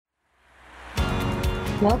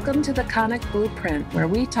Welcome to the Conic Blueprint, where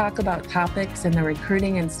we talk about topics in the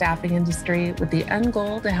recruiting and staffing industry with the end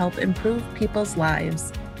goal to help improve people's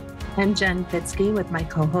lives. I'm Jen Fitzke with my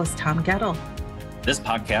co-host Tom Gettle. This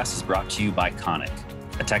podcast is brought to you by Conic,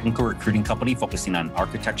 a technical recruiting company focusing on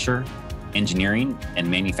architecture, engineering, and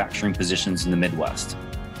manufacturing positions in the Midwest.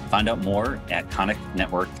 Find out more at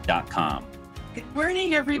conicnetwork.com. Good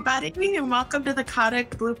morning, everybody, and welcome to the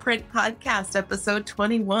Conic Blueprint Podcast, episode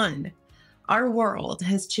 21. Our world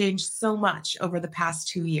has changed so much over the past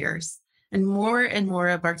 2 years, and more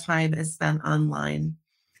of our time is spent online.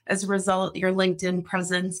 As a result, your LinkedIn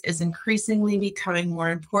presence is increasingly becoming more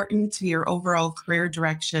important to your overall career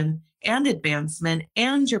direction and advancement,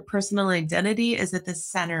 and your personal identity is at the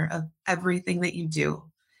center of everything that you do.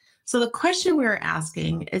 So the question we're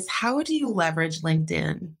asking is, how do you leverage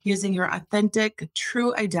LinkedIn using your authentic,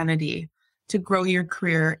 true identity to grow your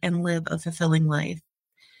career and live a fulfilling life?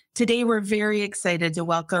 Today, we're very excited to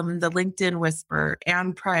welcome the LinkedIn Whisperer,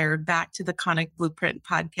 Anne Pryor, back to the Conic Blueprint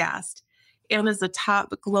podcast. Anne is a top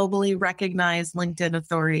globally recognized LinkedIn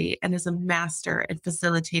authority and is a master at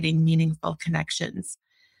facilitating meaningful connections.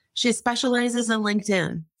 She specializes in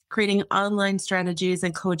LinkedIn, creating online strategies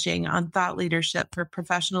and coaching on thought leadership for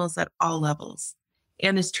professionals at all levels.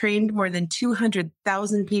 Anne has trained more than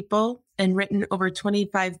 200,000 people and written over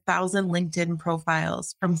 25,000 LinkedIn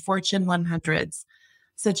profiles from Fortune 100s,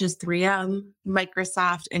 such as 3M,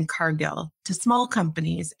 Microsoft, and Cargill, to small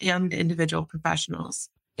companies and individual professionals.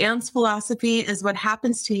 Anne's philosophy is, what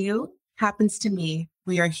happens to you happens to me.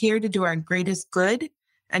 We are here to do our greatest good,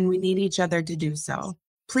 and we need each other to do so.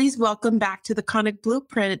 Please welcome back to the Conic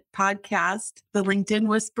Blueprint podcast, the LinkedIn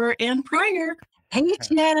Whisperer, Anne Pryor. Hey,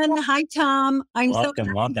 Jen. Hi, Tom. I'm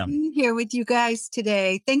Welcome. to be here with you guys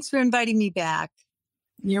today. Thanks for inviting me back.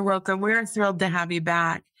 You're welcome. We're thrilled to have you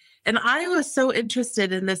back. And I was so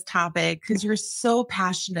interested in this topic because you're so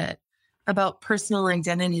passionate about personal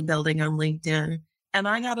identity building on LinkedIn. And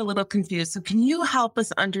I got a little confused. So can you help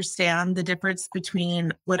us understand the difference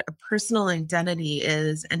between what a personal identity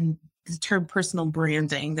is and the term personal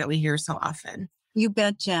branding that we hear so often? You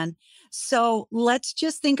bet, Jen. So let's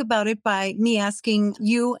just think about it by me asking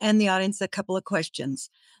you and the audience a couple of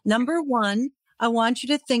questions. Number one, I want you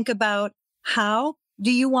to think about, how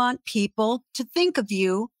do you want people to think of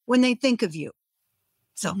you when they think of you?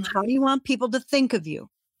 So how do you want people to think of you?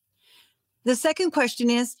 The second question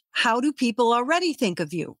is, how do people already think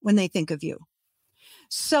of you when they think of you?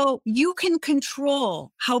 So you can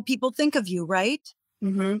control how people think of you, right?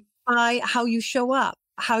 Mm-hmm. By how you show up,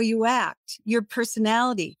 how you act, your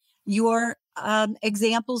personality, your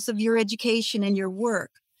examples of your education and your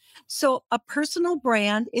work. So a personal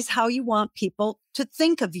brand is how you want people to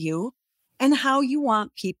think of you and how you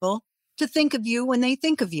want people to think of you when they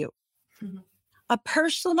think of you. Mm-hmm. A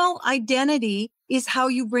personal identity is how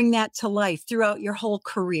you bring that to life throughout your whole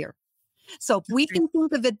career. So if we can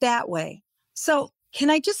think of it that way. So can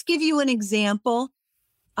I just give you an example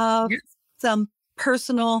of some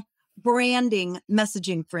personal branding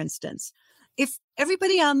messaging, for instance? If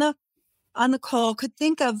everybody on the call could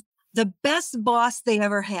think of the best boss they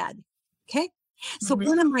ever had. Okay. So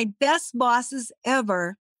one of my best bosses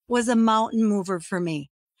ever was a mountain mover for me.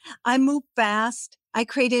 I move fast. I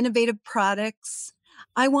create innovative products.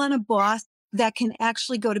 I want a boss that can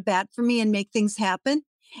actually go to bat for me and make things happen.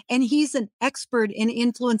 And he's an expert in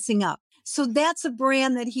influencing up. So that's a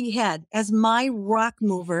brand that he had as my rock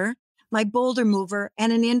mover, my boulder mover,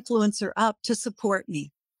 and an influencer up to support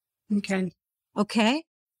me. Okay.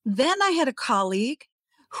 Then I had a colleague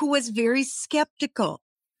who was very skeptical.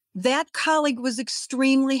 That colleague was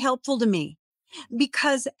extremely helpful to me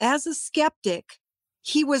because as a skeptic,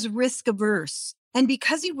 he was risk averse. And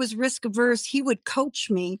because he was risk averse, he would coach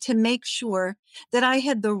me to make sure that I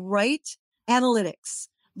had the right analytics,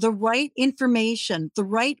 the right information, the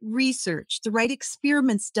right research, the right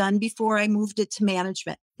experiments done before I moved it to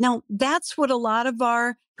management. Now, that's what a lot of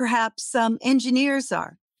our perhaps engineers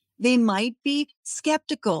are. They might be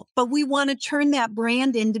skeptical, but we want to turn that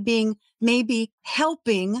brand into being maybe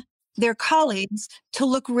helping their colleagues to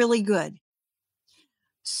look really good.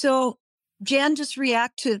 So Jan, just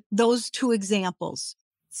react to those two examples.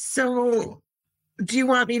 So do you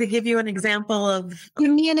want me to give you an example of? Give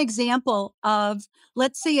me an example of,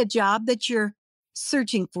 let's say, a job that you're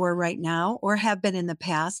searching for right now or have been in the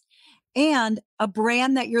past, and a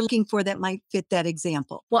brand that you're looking for that might fit that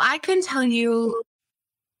example. Well, I can tell you,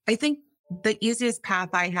 I think the easiest path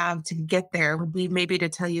I have to get there would be maybe to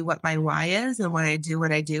tell you what my why is and why I do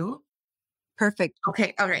what I do. Perfect.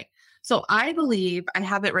 Okay. All right. So I believe I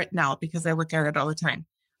have it written out because I look at it all the time.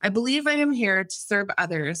 I believe I am here to serve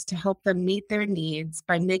others to help them meet their needs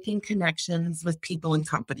by making connections with people and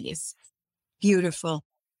companies. Beautiful.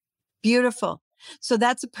 Beautiful. So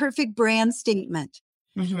that's a perfect brand statement.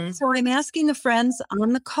 Mm-hmm. So I'm asking the friends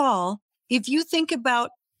on the call, if you think about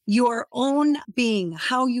your own being,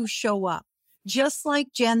 how you show up, just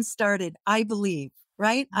like Jen started, I believe,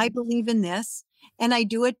 right? I believe in this and I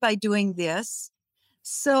do it by doing this.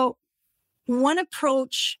 So one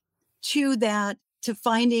approach to that, to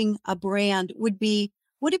finding a brand would be,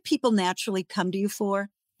 what do people naturally come to you for?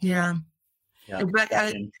 Yeah. Yeah, But,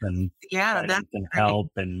 guidance and yeah, that's great.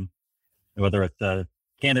 help, and whether it's a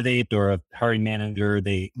candidate or a hiring manager,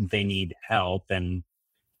 they need help. And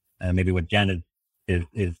maybe what Jen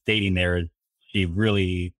is stating there is she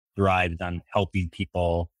really thrives on helping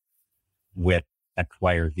people with X,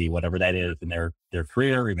 Y, or Z, whatever that is in their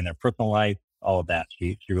career, even their personal life, all of that.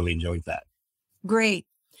 She really enjoys that. Great.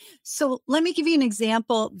 So let me give you an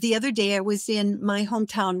example. The other day, I was in my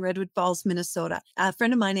hometown, Redwood Falls, Minnesota. A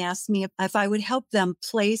friend of mine asked me if I would help them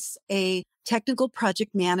place a technical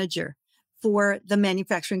project manager for the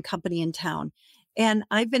manufacturing company in town. And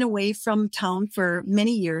I've been away from town for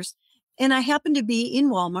many years. And I happened to be in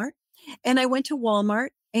Walmart. And I went to Walmart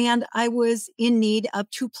and I was in need of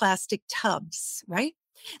 2 plastic tubs, right?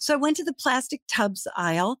 So I went to the plastic tubs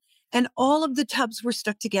aisle and all of the tubs were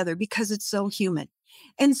stuck together because it's so humid.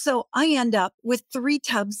 And so I end up with 3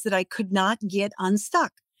 tubs that I could not get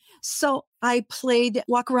unstuck. So I played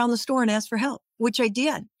walk around the store and ask for help, which I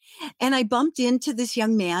did. And I bumped into this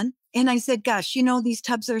young man and I said, gosh, these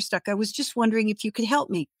tubs are stuck. I was just wondering if you could help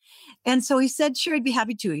me. And so he said, sure, I'd be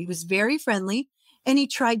happy to. He was very friendly and he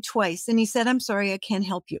tried twice and he said, I'm sorry, I can't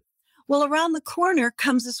help you. Well, around the corner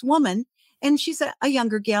comes this woman and she's a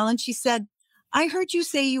younger gal and she said, I heard you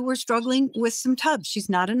say you were struggling with some tubs. She's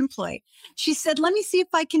not an employee. She said, let me see if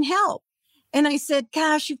I can help. And I said,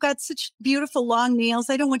 gosh, you've got such beautiful long nails.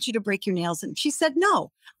 I don't want you to break your nails. And she said,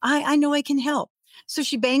 no, I know I can help. So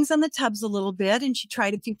she bangs on the tubs a little bit and she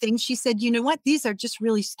tried a few things. She said, you know what? These are just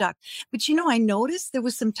really stuck. But I noticed there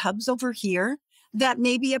was some tubs over here that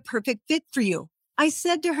may be a perfect fit for you. I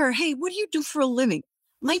said to her, hey, what do you do for a living?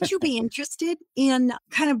 Might you be interested in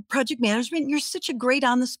kind of project management? You're such a great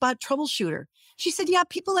on-the-spot troubleshooter. She said, yeah,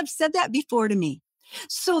 people have said that before to me.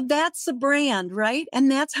 So that's a brand, right?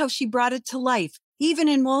 And that's how she brought it to life, even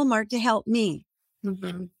in Walmart to help me.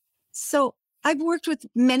 Mm-hmm. So I've worked with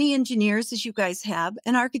many engineers, as you guys have,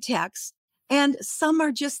 and architects, and some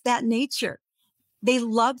are just that nature. They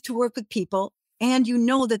love to work with people, and you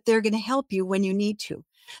know that they're going to help you when you need to.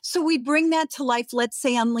 So we bring that to life, let's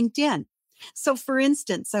say on LinkedIn. So for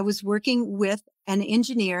instance, I was working with an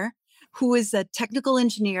engineer who is a technical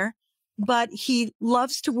engineer, but he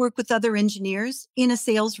loves to work with other engineers in a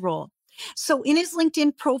sales role. So in his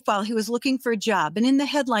LinkedIn profile, he was looking for a job. And in the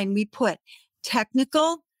headline, we put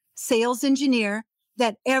technical sales engineer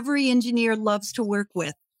that every engineer loves to work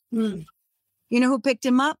with. You know who picked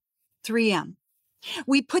him up? 3M.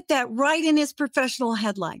 We put that right in his professional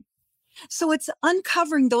headline. So it's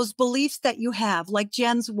uncovering those beliefs that you have, like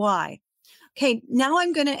Jen's why. Okay, now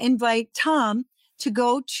I'm going to invite Tom to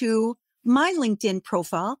go to my LinkedIn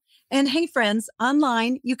profile. And hey, friends,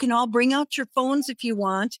 online, you can all bring out your phones if you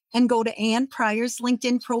want and go to Ann Pryor's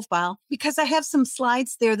LinkedIn profile, because I have some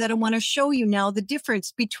slides there that I want to show you now the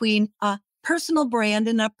difference between a personal brand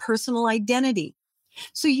and a personal identity.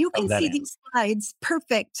 So you can see these slides.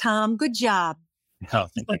 Perfect, Tom. Good job. Oh,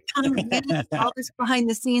 thank you. Tom managed all this behind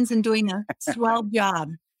the scenes and doing a swell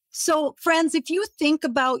job. So friends, if you think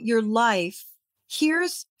about your life,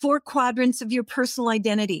 here's 4 quadrants of your personal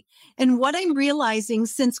identity. And what I'm realizing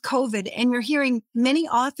since COVID, and you're hearing many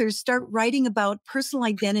authors start writing about personal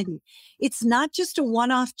identity, it's not just a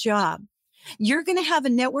one-off job. You're going to have a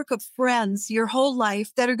network of friends your whole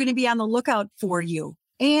life that are going to be on the lookout for you.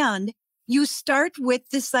 And you start with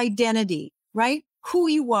this identity, right? Who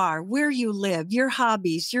you are, where you live, your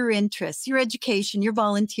hobbies, your interests, your education, your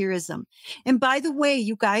volunteerism. And by the way,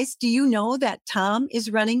 you guys, do you know that Tom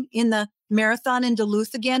is running in the marathon in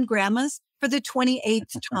Duluth again, Grandma's, for the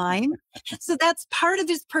 28th time? So that's part of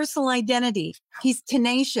his personal identity. He's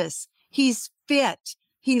tenacious. He's fit.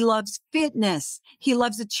 He loves fitness. He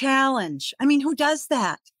loves a challenge. I mean, who does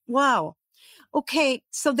that? Wow. Okay.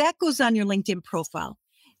 So that goes on your LinkedIn profile.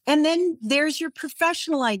 And then there's your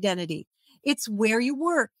professional identity. It's where you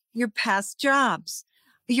work, your past jobs,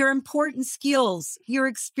 your important skills, your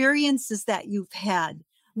experiences that you've had,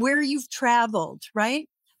 where you've traveled, right?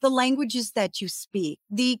 The languages that you speak,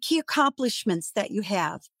 the key accomplishments that you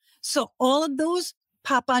have. So all of those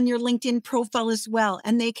pop on your LinkedIn profile as well.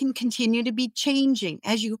 And they can continue to be changing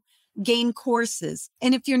as you gain courses.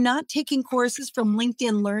 And if you're not taking courses from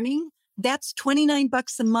LinkedIn Learning, that's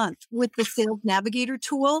 $29 a month with the Sales Navigator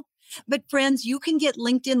tool. But friends, you can get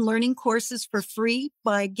LinkedIn Learning courses for free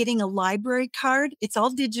by getting a library card. It's all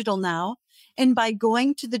digital now. And by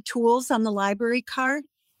going to the tools on the library card,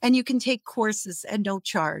 and you can take courses at no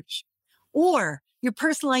charge. Or your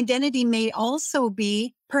personal identity may also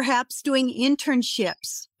be perhaps doing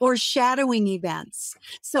internships or shadowing events.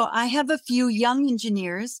 So I have a few young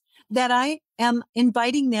engineers that I am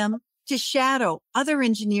inviting them to shadow other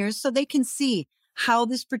engineers so they can see how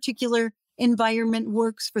this particular environment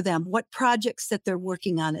works for them, what projects that they're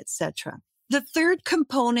working on, etc. The third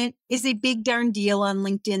component is a big darn deal on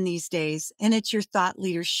LinkedIn these days, and it's your thought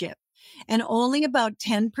leadership. And only about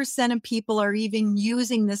 10% of people are even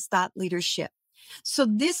using this thought leadership. So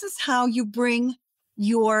this is how you bring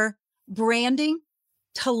your branding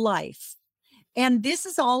to life. And this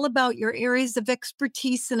is all about your areas of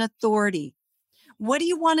expertise and authority. What do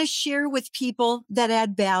you want to share with people that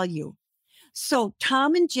add value? So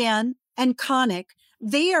Tom and Jen and Conic,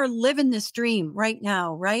 they are living this dream right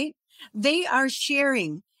now, right? They are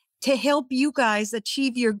sharing to help you guys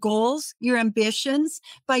achieve your goals, your ambitions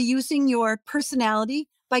by using your personality,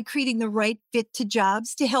 by creating the right fit to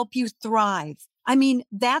jobs to help you thrive. I mean,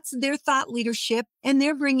 that's their thought leadership, and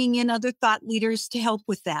they're bringing in other thought leaders to help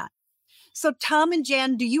with that. So Tom and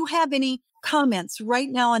Jen, do you have any comments right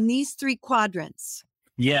now on these three quadrants?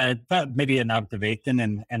 Yeah, it's maybe an observation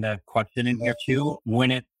and a question in here too.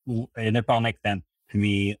 And it all makes sense to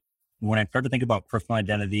me, when I start to think about personal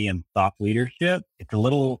identity and thought leadership, it's a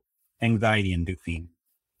little anxiety inducing,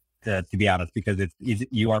 to be honest, because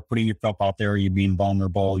you are putting yourself out there, you're being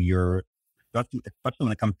vulnerable, especially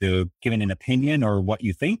when it comes to giving an opinion or what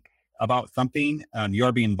you think about something,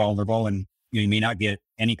 you're being vulnerable, and you may not get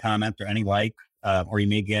any comments or any likes, or you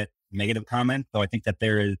may get negative comments. So I think that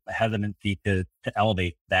there is a hesitancy to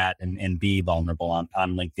elevate that and be vulnerable on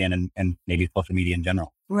LinkedIn and maybe social media in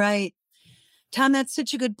general. Right. Tom, that's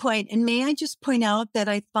such a good point. And may I just point out that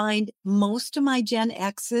I find most of my Gen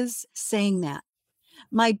X's saying that.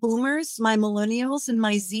 My boomers, my millennials, and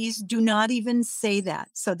my Zs do not even say that.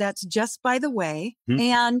 So that's just by the way.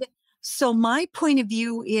 And so my point of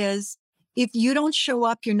view is, if you don't show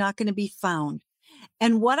up, you're not going to be found.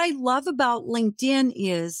 And what I love about LinkedIn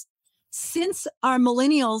is, since our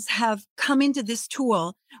millennials have come into this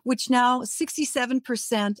tool, which now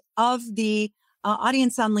 67% of the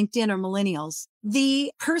audience on LinkedIn are millennials,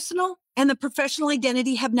 the personal and the professional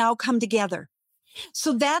identity have now come together.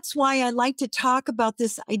 So that's why I like to talk about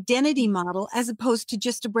this identity model as opposed to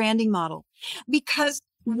just a branding model, because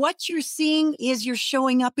what you're seeing is you're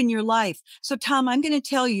showing up in your life. So Tom, I'm going to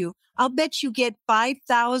tell you, I'll bet you get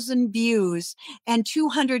 5,000 views and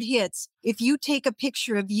 200 hits if you take a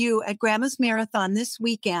picture of you at Grandma's Marathon this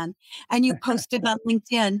weekend and you post it on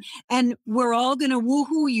LinkedIn, and we're all going to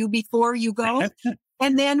woohoo you before you go.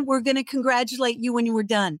 And then we're going to congratulate you when you were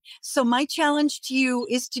done. So my challenge to you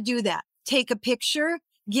is to do that. Take a picture,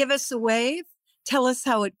 give us a wave, tell us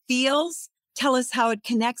how it feels, tell us how it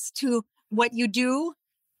connects to what you do,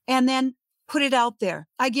 and then put it out there.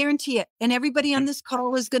 I guarantee it. And everybody on this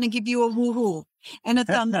call is going to give you a woohoo and a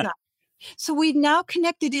thumbs up. So we've now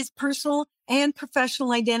connected his personal and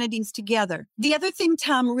professional identities together. The other thing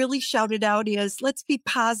Tom really shouted out is, let's be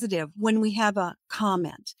positive when we have a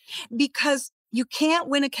comment, because you can't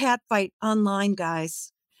win a cat fight online,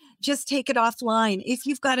 guys. Just take it offline. If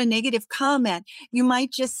you've got a negative comment, you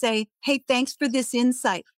might just say, hey, thanks for this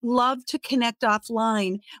insight. Love to connect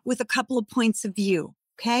offline with a couple of points of view.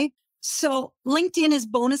 Okay. So LinkedIn is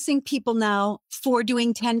bonusing people now for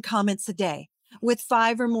doing 10 comments a day with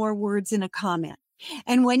 5 or more words in a comment.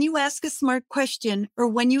 And when you ask a smart question or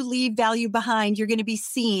when you leave value behind, you're going to be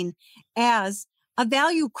seen as a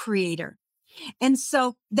value creator. And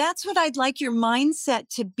so that's what I'd like your mindset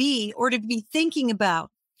to be, or to be thinking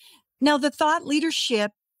about. Now, the thought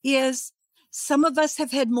leadership is, some of us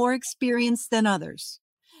have had more experience than others.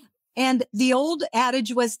 And the old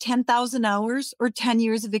adage was 10,000 hours or 10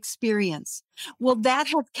 years of experience. Well, that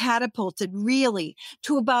has catapulted really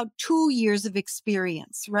to about 2 years of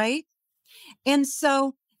experience, right? And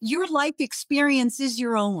so your life experience is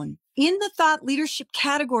your own. In the thought leadership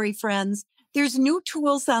category, friends, there's new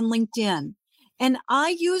tools on LinkedIn. And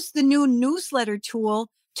I use the new newsletter tool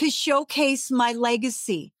to showcase my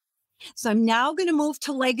legacy. So I'm now going to move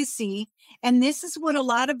to legacy. And this is what a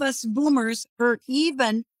lot of us boomers, or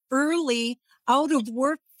even early out of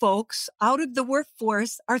work folks, out of the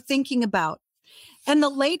workforce, are thinking about. And the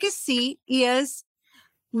legacy is,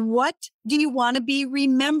 what do you want to be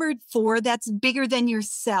remembered for that's bigger than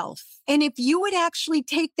yourself? And if you would actually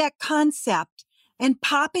take that concept and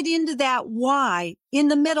pop it into that why in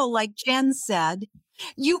the middle, like Jen said.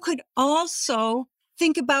 You could also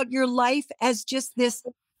think about your life as just this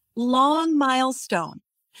long milestone.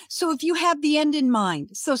 So if you have the end in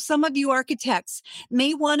mind, so some of you architects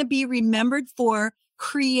may want to be remembered for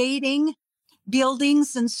creating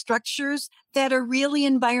buildings and structures that are really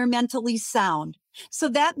environmentally sound. So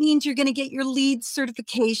that means you're going to get your LEED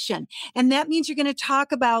certification. And that means you're going to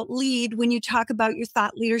talk about LEED when you talk about your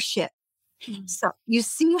thought leadership. So you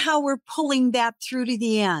see how we're pulling that through to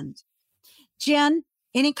the end. Jen,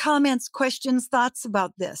 any comments, questions, thoughts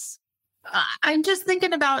about this? I'm just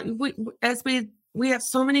thinking about we have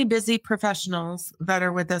so many busy professionals that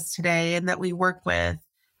are with us today and that we work with.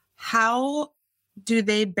 How do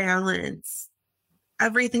they balance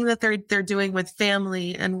everything that they're doing with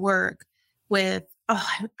family and work with,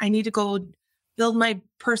 I need to go build my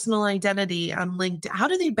personal identity on LinkedIn? How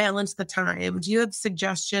do they balance the time? Do you have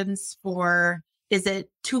suggestions for, is it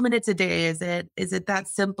 2 minutes a day? Is it that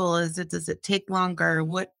simple? Does it take longer?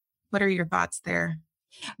 What are your thoughts there?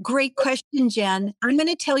 Great question, Jen. I'm going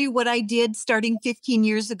to tell you what I did starting 15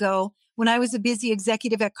 years ago when I was a busy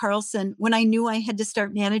executive at Carlson, when I knew I had to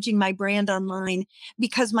start managing my brand online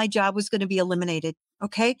because my job was going to be eliminated.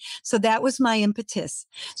 Okay. So that was my impetus.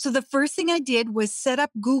 So the first thing I did was set up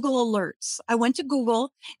Google alerts. I went to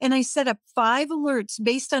Google and I set up 5 alerts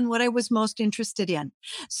based on what I was most interested in.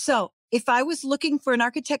 So if I was looking for an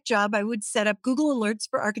architect job, I would set up Google alerts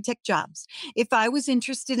for architect jobs. If I was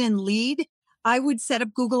interested in LEED, I would set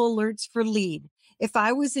up Google alerts for LEED. If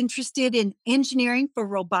I was interested in engineering for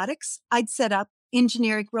robotics, I'd set up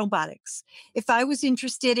engineering robotics. If I was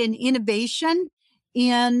interested in innovation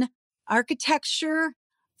in architecture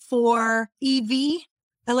for EV,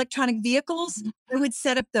 electronic vehicles, I would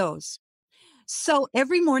set up those. So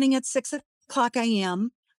every morning at 6:00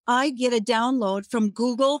 a.m., I get a download from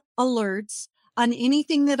Google Alerts on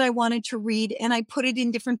anything that I wanted to read, and I put it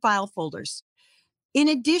in different file folders. In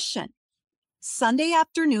addition, Sunday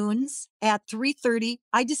afternoons at 3:30,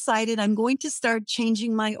 I decided I'm going to start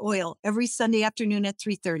changing my oil every Sunday afternoon at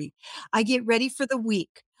 3:30. I get ready for the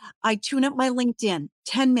week. I tune up my LinkedIn.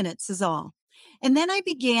 10 minutes is all. And then I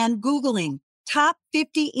began Googling top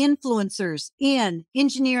 50 influencers in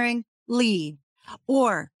engineering LEED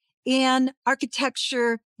or in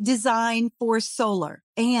architecture design for solar.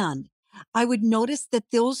 And I would notice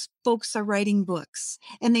that those folks are writing books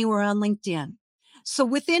and they were on LinkedIn. So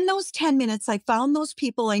within those 10 minutes, I found those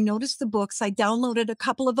people. I noticed the books. I downloaded a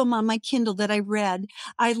couple of them on my Kindle that I read.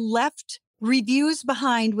 I left reviews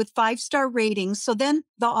behind with 5-star ratings. So then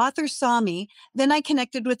the author saw me. Then I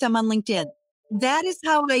connected with them on LinkedIn. That is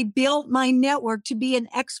how I built my network to be an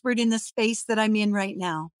expert in the space that I'm in right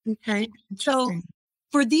now. Okay. So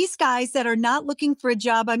for these guys that are not looking for a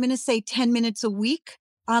job, I'm going to say 10 minutes a week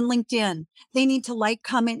on LinkedIn. They need to like,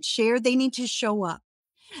 comment, share. They need to show up.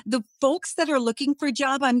 The folks that are looking for a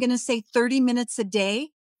job, I'm going to say 30 minutes a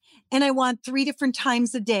day. And I want 3 different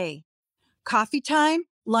times a day: coffee time,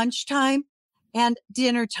 lunchtime, and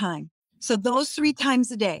dinner time. So those 3 times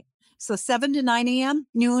a day. So 7 to 9 a.m.,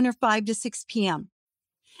 noon, or 5 to 6 p.m.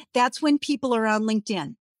 That's when people are on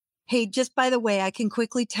LinkedIn. Hey, just by the way, I can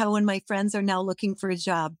quickly tell when my friends are now looking for a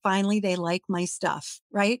job. Finally, they like my stuff,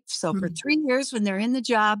 right? So for 3 years, when they're in the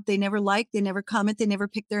job, they never like, they never comment, they never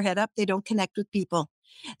pick their head up, they don't connect with people.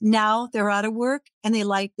 Now they're out of work and they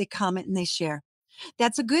like, they comment, and they share.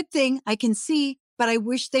 That's a good thing. I can see, but I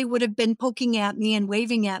wish they would have been poking at me and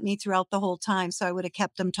waving at me throughout the whole time. So I would have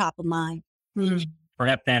kept them top of mind.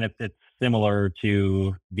 Perhaps, Dan, it's similar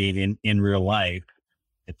to being in real life.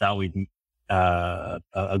 It's always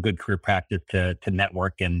a good career practice to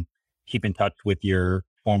network and keep in touch with your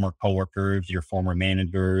former coworkers, your former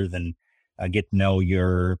managers, and get to know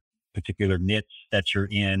your particular niche that you're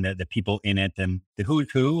in, the people in it, and the who's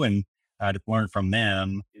who, and just learn from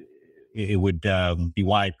them. It would be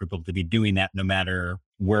wise for people to be doing that no matter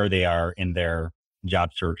where they are in their job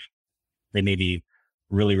search. They may be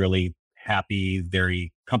really, really happy,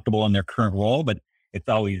 very comfortable in their current role, but it's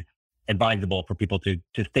always advisable for people to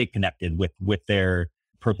stay connected with their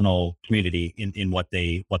personal community in what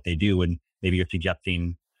they do. And maybe you're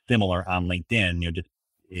suggesting similar on LinkedIn. Just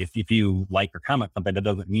if you like or comment something, that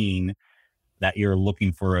doesn't mean that you're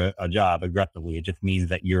looking for a job aggressively. It just means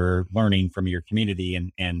that you're learning from your community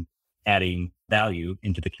and adding value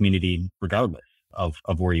into the community regardless of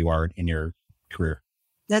where you are in your career.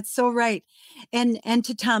 That's so right. And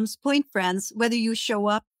to Tom's point, friends, whether you show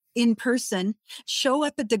up in person, show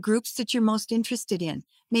up at the groups that you're most interested in.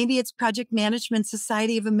 Maybe it's Project Management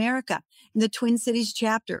Society of America, the Twin Cities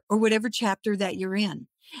chapter, or whatever chapter that you're in.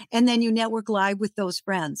 And then you network live with those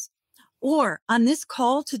friends. Or on this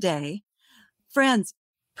call today, Friends,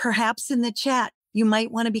 perhaps in the chat, you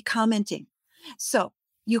might want to be commenting. So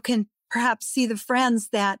you can perhaps see the friends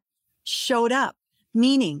that showed up,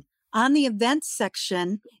 meaning on the events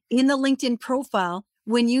section in the LinkedIn profile,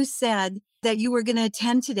 when you said that you were going to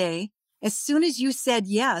attend today, as soon as you said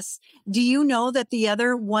yes, do you know that the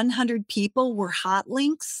other 100 people were hot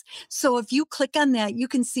links? So if you click on that, you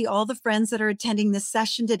can see all the friends that are attending this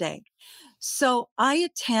session today. So I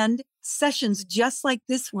attend sessions just like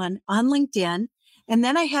this one on LinkedIn, and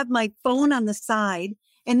then I have my phone on the side,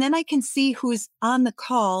 and then I can see who's on the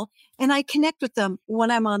call, and I connect with them when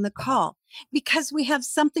I'm on the call because we have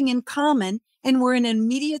something in common and we're in an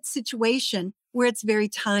immediate situation where it's very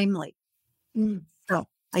timely. So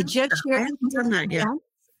I just shared. I haven't done that yet.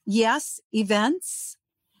 Yes, events.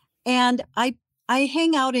 And I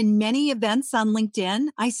hang out in many events on LinkedIn.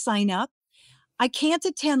 I sign up. I can't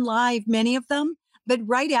attend live many of them, but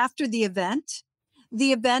right after the event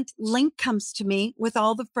link comes to me with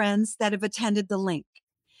all the friends that have attended the link.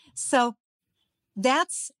 So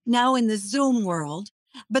that's now in the Zoom world,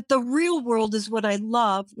 but the real world is what I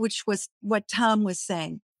love, which was what Tom was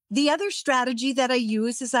saying. The other strategy that I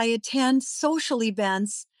use is I attend social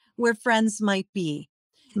events where friends might be.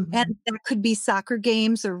 Mm-hmm. And that could be soccer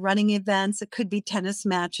games or running events. It could be tennis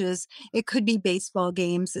matches. It could be baseball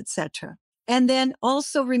games, etc. And then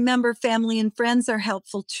also remember, family and friends are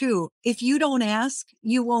helpful too. If you don't ask,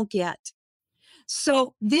 you won't get.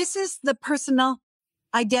 So this is the personal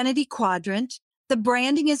identity quadrant. The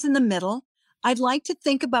branding is in the middle. I'd like to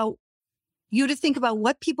think about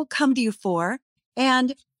what people come to you for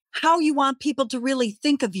and how you want people to really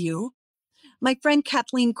think of you. My friend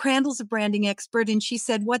Kathleen Crandall's a branding expert, and she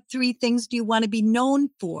said, what 3 things do you want to be known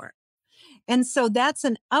for? And so that's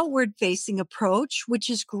an outward facing approach, which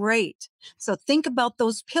is great. So think about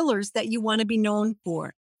those pillars that you want to be known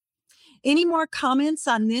for. Any more comments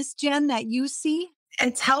on this, Jen, that you see?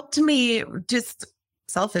 It's helped me, just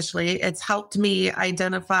selfishly, it's helped me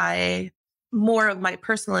identify more of my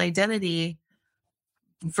personal identity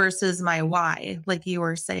versus my why, like you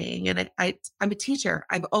were saying. And I'm a teacher.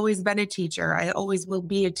 I've always been a teacher. I always will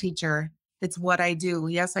be a teacher. It's what I do.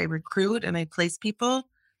 Yes, I recruit and I place people,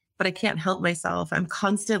 but I can't help myself. I'm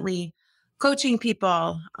constantly coaching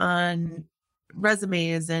people on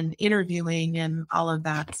resumes and interviewing and all of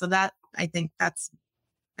that. So that, I think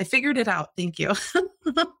I figured it out. Thank you.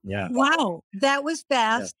 Yeah. Wow. That was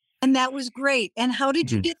fast. Yeah. And that was great. And how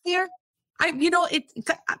did you get there?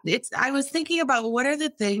 I was thinking about what are the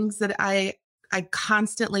things that I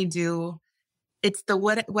constantly do. It's the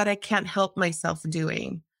what I can't help myself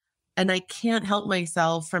doing. And I can't help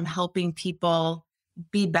myself from helping people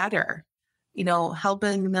be better,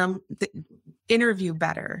 helping them interview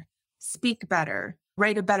better, speak better,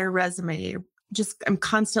 write a better resume. I'm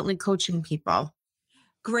constantly coaching people.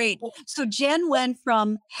 Great. So Jen went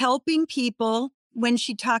from helping people when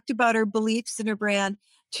she talked about her beliefs in her brand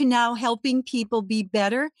to now helping people be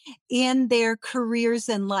better in their careers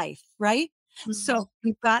and life, right? Mm-hmm. So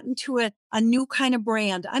we've gotten to a new kind of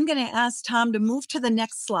brand. I'm going to ask Tom to move to the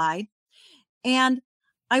next slide. And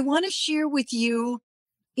I want to share with you,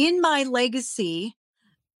 in my legacy,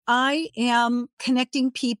 I am connecting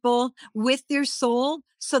people with their soul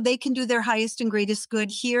so they can do their highest and greatest good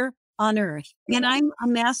here on earth. And I'm a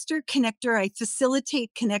master connector. I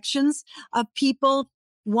facilitate connections of people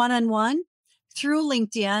one-on-one through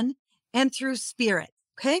LinkedIn and through spirit.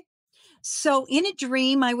 Okay. So in a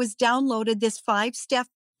dream, I was downloaded this 5-step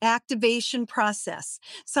activation process.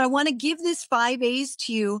 So I want to give this 5 A's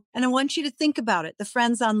to you, and I want you to think about it, the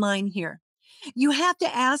friends online here. You have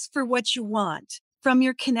to ask for what you want from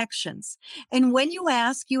your connections. And when you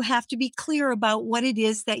ask, you have to be clear about what it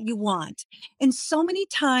is that you want. And so many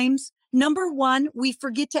times, number 1, we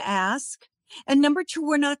forget to ask. And number 2,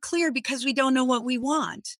 we're not clear because we don't know what we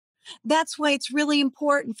want. That's why it's really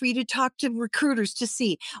important for you to talk to recruiters to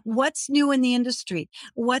see what's new in the industry,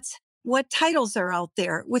 what titles are out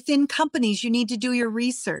there within companies. You need to do your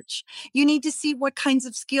research. You need to see what kinds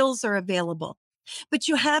of skills are available, but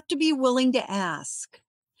you have to be willing to ask.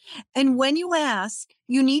 And when you ask,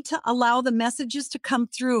 you need to allow the messages to come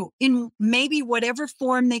through in maybe whatever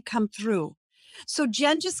form they come through. So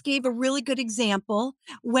Jen just gave a really good example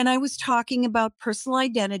when I was talking about personal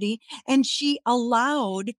identity, and she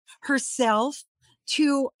allowed herself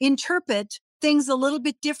to interpret things a little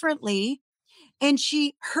bit differently, and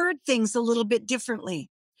she heard things a little bit differently.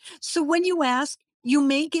 So when you ask, you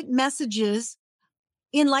may get messages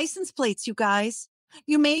in license plates, you guys.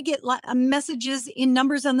 You may get messages in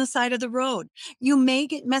numbers on the side of the road. You may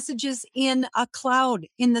get messages in a cloud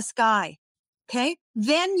in the sky. Okay.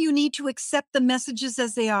 Then you need to accept the messages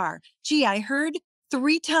as they are. Gee, I heard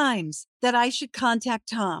 3 times that I should contact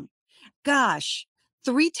Tom. Gosh,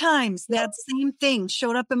 3 times that same thing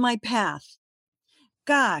showed up in my path.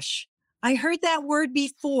 Gosh, I heard that word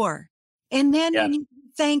before. And then Yeah. we need to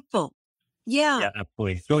be thankful. Yeah, Yeah,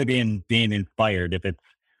 absolutely. It's really being inspired. If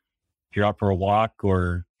you're out for a walk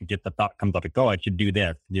or you get the thought comes up, like, oh, I should do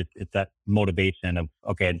this. It's that motivation of,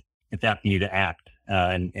 okay, it's asking you to act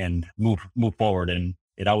and move forward. And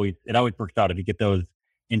it always works out if you get those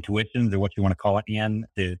intuitions or what you want to call it, Ian,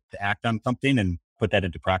 to act on something and put that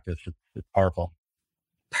into practice. It's powerful.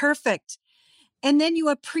 perfect. And then you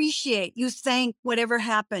appreciate, you thank whatever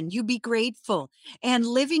happened, you be grateful. And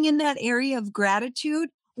living in that area of gratitude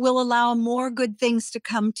will allow more good things to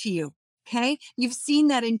come to you. Okay. You've seen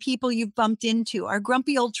that in people you've bumped into. Our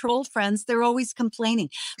grumpy old troll friends, they're always complaining.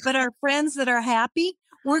 But our friends that are happy,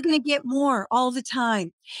 we're going to get more all the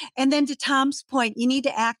time. And then to Tom's point, you need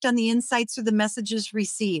to act on the insights or the messages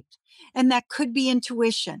received. And that could be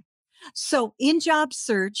intuition. So in job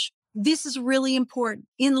search, this is really important.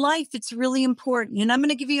 In life, it's really important. And I'm going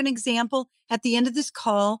to give you an example at the end of this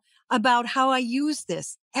call about how I use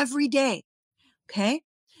this every day. Okay.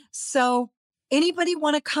 So anybody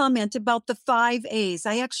want to comment about the 5 A's?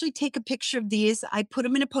 I actually take a picture of these. I put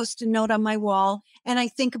them in a Post-it note on my wall and I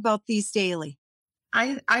think about these daily.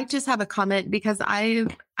 I just have a comment because I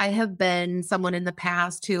have been someone in the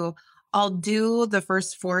past who I'll do the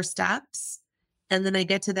first 4 steps and then I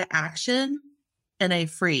get to the action and I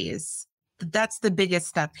freeze. That's the biggest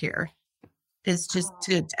step here, is just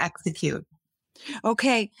to execute.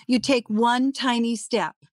 Okay. You take one tiny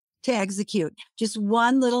step to execute, just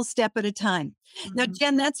one little step at a time. Now,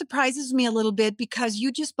 Jen, that surprises me a little bit because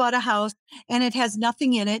you just bought a house and it has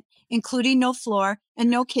nothing in it, including no floor and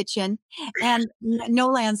no kitchen and no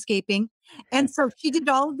landscaping. And so she did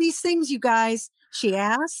all of these things, you guys. She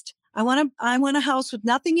asked, I want a house with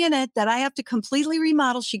nothing in it that I have to completely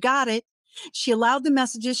remodel. She got it. She allowed the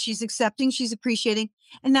messages. She's accepting, she's appreciating,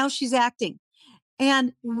 and now she's acting.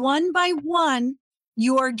 And one by one,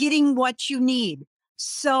 you are getting what you need.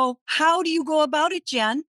 So how do you go about it,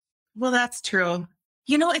 Jen? Well, that's true.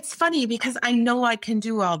 You know, it's funny because I know I can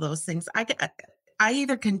do all those things. I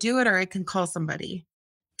either can do it or I can call somebody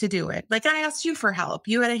to do it. Like I asked you for help.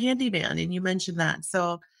 You had a handyman and you mentioned that.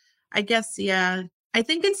 So I guess, yeah, I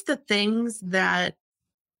think it's the things that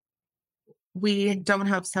we don't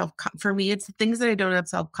have for me, it's the things that I don't have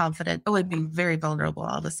self-confidence. Oh, I'd be very vulnerable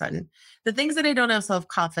all of a sudden. The things that I don't have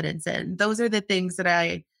self-confidence in, those are the things that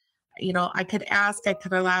I could ask, I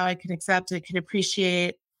could allow, I could accept, I could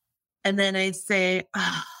appreciate. And then I'd say,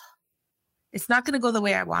 oh, it's not going to go the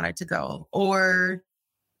way I want it to go or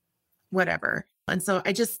whatever. And so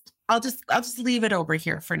I'll just leave it over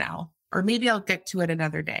here for now, or maybe I'll get to it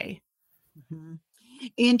another day. Mm-hmm.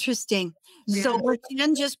 Interesting. Yeah. So what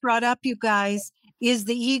Jen just brought up, you guys, is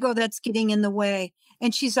the ego that's getting in the way.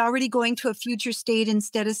 And she's already going to a future state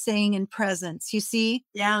instead of saying in presence, you see?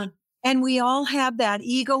 Yeah. And we all have that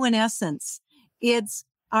ego in essence. It's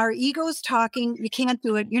our ego's talking. You can't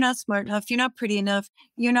do it. You're not smart enough. You're not pretty enough.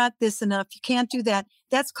 You're not this enough. You can't do that.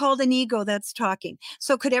 That's called an ego that's talking.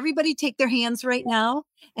 So could everybody take their hands right now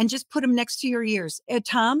and just put them next to your ears?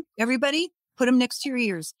 Tom, everybody, put them next to your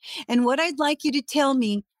ears. And what I'd like you to tell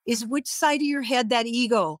me is which side of your head that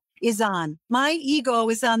ego is on. My ego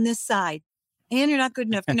is on this side. And you're not good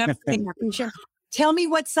enough. You're not good enough. Tell me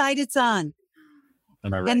what side it's on.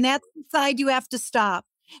 Am I right? And that's the side you have to stop,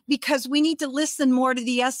 because we need to listen more to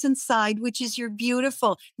the essence side, which is you're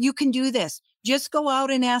beautiful. You can do this. Just go out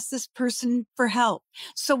and ask this person for help.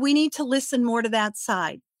 So we need to listen more to that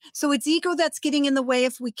side. So it's ego that's getting in the way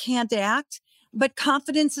if we can't act, but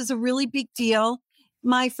confidence is a really big deal.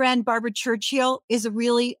 My friend Barbara Churchill is a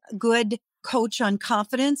really good coach on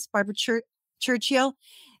confidence, Barbara Churchill.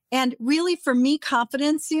 And really for me,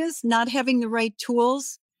 confidence is not having the right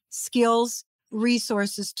tools, skills,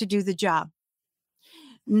 resources to do the job.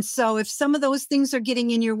 And so if some of those things are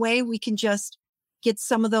getting in your way, we can just get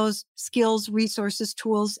some of those skills, resources,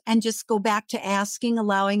 tools, and just go back to asking,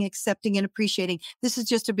 allowing, accepting, and appreciating. This is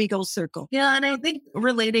just a big old circle. Yeah. And I think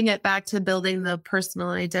relating it back to building the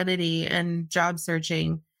personal identity and job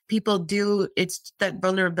searching, people do, it's that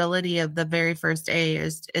vulnerability of the very first A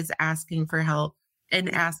is asking for help and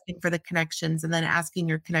asking for the connections and then asking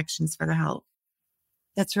your connections for the help.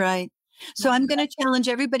 That's right. So I'm going to challenge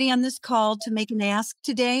everybody on this call to make an ask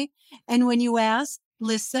today. And when you ask,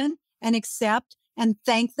 listen and accept and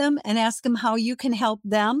thank them and ask them how you can help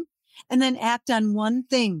them. And then act on one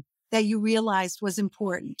thing that you realized was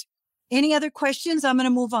important. Any other questions? I'm going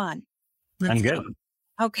to move on. I'm good.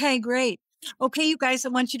 Okay, great. Okay, you guys, I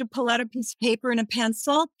want you to pull out a piece of paper and a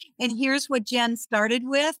pencil. And here's what Jen started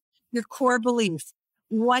with, your core belief.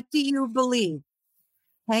 What do you believe?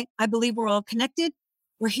 Okay. I believe we're all connected.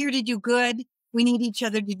 We're here to do good. We need each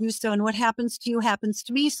other to do so. And what happens to you happens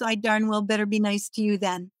to me. So I darn well better be nice to you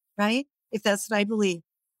then, right? If that's what I believe.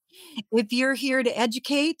 If you're here to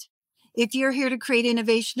educate, if you're here to create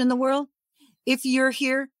innovation in the world, if you're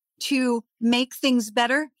here to make things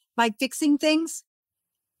better by fixing things,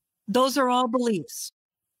 those are all beliefs.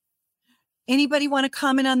 Anybody want to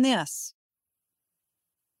comment on this?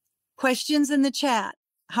 Questions in the chat.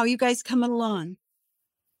 How are you guys coming along?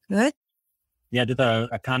 Good. Yeah, just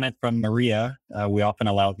a comment from Maria. We often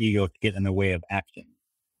allow ego to get in the way of action.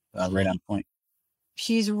 Right on point.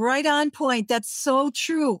 She's right on point. That's so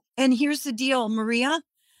true. And here's the deal, Maria.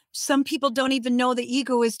 Some people don't even know the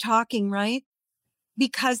ego is talking, right?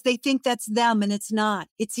 Because they think that's them and it's not.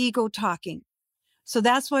 It's ego talking. So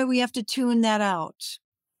that's why we have to tune that out.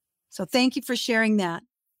 So thank you for sharing that.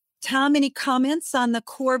 Tom, any comments on the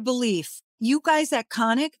core belief? You guys at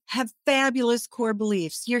Conic have fabulous core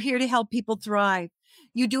beliefs. You're here to help people thrive.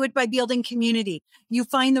 You do it by building community. You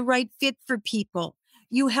find the right fit for people.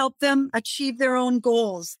 You help them achieve their own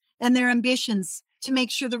goals and their ambitions to make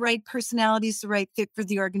sure the right personality is the right fit for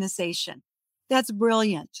the organization. That's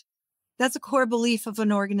brilliant. That's a core belief of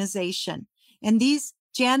an organization. And these,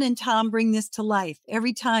 Jen and Tom, bring this to life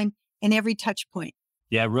every time and every touch point.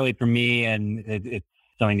 Yeah, really for me, and it's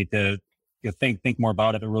something to think more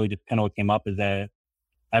about it. It really just kind of what came up is that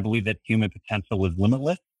I believe that human potential is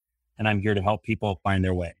limitless, and I'm here to help people find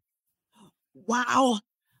their way. Wow.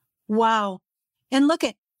 Wow. And look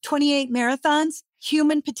at 28 marathons.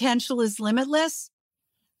 Human potential is limitless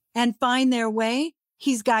and find their way.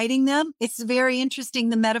 He's guiding them. It's very interesting,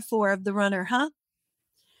 the metaphor of the runner, huh?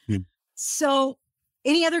 So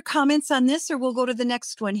any other comments on this, or we'll go to the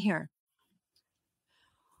next one here?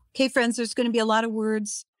 Okay, friends, there's going to be a lot of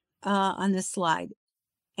words on this slide.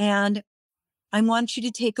 And I want you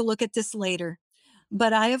to take a look at this later.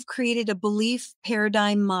 But I have created a belief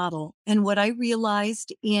paradigm model. And what I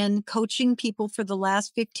realized in coaching people for the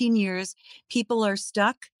last 15 years, people are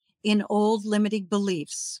stuck in old limiting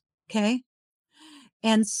beliefs. Okay.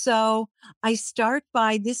 And so I start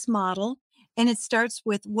by this model, and it starts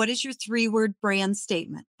with, what is your 3-word brand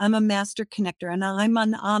statement? I'm a master connector, and I'm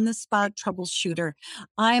an on-the-spot troubleshooter.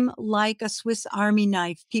 I'm like a Swiss Army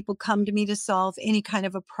knife. People come to me to solve any kind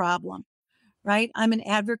of a problem, right? I'm an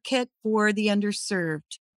advocate for the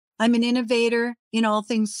underserved. I'm an innovator in all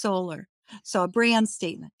things solar. So a brand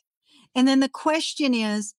statement. And then the question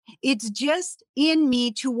is, it's just in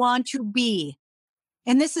me to want to be.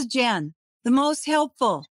 And this is Jen, the most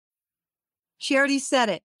helpful. She already said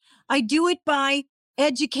it. I do it by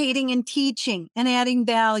educating and teaching and adding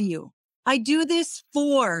value. I do this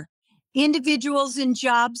for individuals in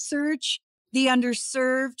job search, the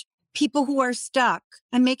underserved, people who are stuck.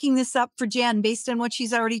 I'm making this up for Jen based on what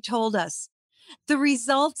she's already told us. The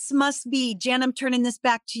results must be, Jen, I'm turning this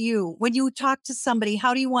back to you. When you talk to somebody,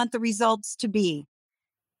 how do you want the results to be?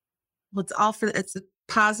 Well, it's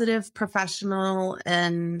positive, professional,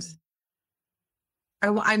 and I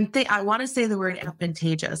want to say the word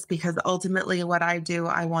advantageous, because ultimately what I do,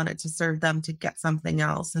 I want it to serve them to get something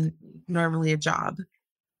else, and normally a job.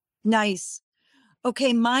 Nice.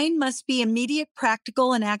 Okay, mine must be immediate,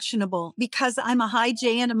 practical, and actionable, because I'm a high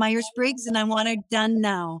J and a Myers-Briggs and I want it done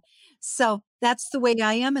now. So that's the way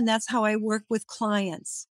I am, and that's how I work with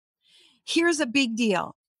clients. Here's a big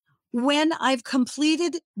deal. When I've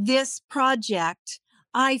completed this project,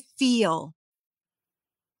 I feel.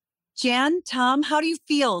 Jen, Tom, how do you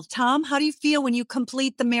feel? Tom, how do you feel when you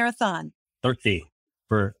complete the marathon? Thirsty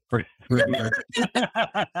for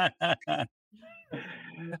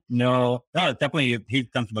No, it's definitely a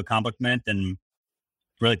huge sense of accomplishment. And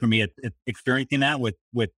really for me, it's experiencing that with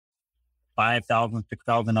 5,000,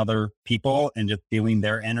 6,000 other people, and just feeling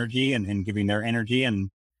their energy and giving their energy, and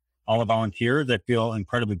all the volunteers. I feel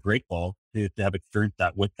incredibly grateful to have experienced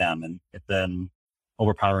that with them. And it's an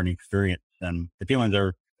overpowering experience. And the feelings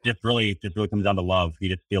are just really comes down to love. You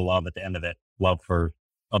just feel love at the end of it, love for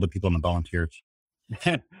other people and the volunteers.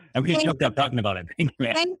 I'm getting choked up talking about it.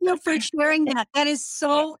 Thank you for sharing that. That is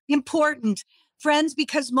so important, friends,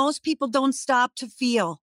 because most people don't stop to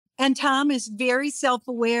feel. And Tom is very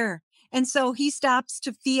self-aware. And so he stops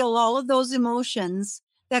to feel all of those emotions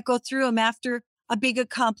that go through him after a big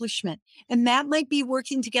accomplishment. And that might be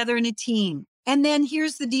working together in a team. And then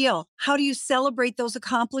here's the deal. How do you celebrate those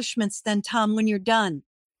accomplishments then, Tom, when you're done?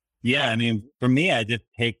 Yeah, I mean, for me, I just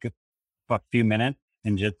take a few minutes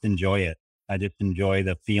and just enjoy it. I just enjoy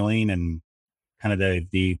the feeling, and kind of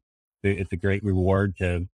the it's a great reward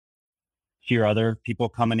to cheer other people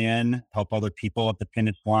coming in, help other people at the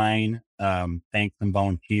finish line, thank some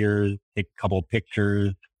volunteers, take a couple of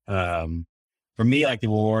pictures. For me, like the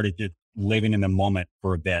reward is just living in the moment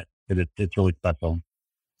for a bit because it's really special.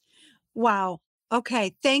 Wow.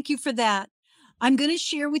 Okay. Thank you for that. I'm going to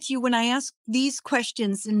share with you when I ask these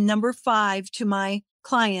questions in number 5 to my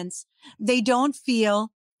clients, they don't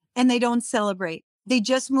feel and they don't celebrate. They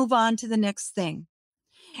just move on to the next thing.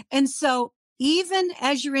 And so even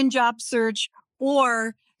as you're in job search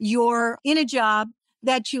or you're in a job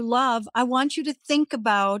that you love, I want you to think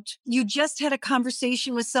about, you just had a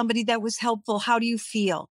conversation with somebody that was helpful. How do you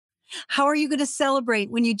feel? How are you going to celebrate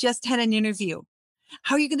when you just had an interview?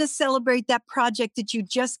 How are you going to celebrate that project that you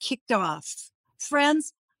just kicked off?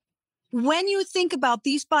 Friends, when you think about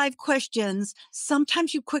these 5 questions,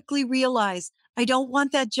 sometimes you quickly realize, I don't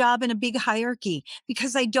want that job in a big hierarchy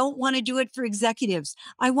because I don't want to do it for executives.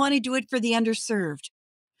 I want to do it for the underserved.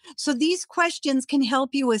 So these questions can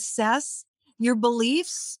help you assess your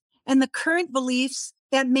beliefs and the current beliefs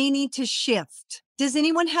that may need to shift. Does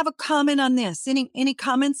anyone have a comment on this? Any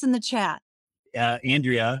comments in the chat?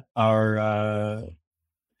 Andrea, our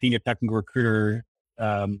senior technical recruiter,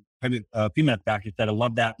 probably a few minutes back, she said, I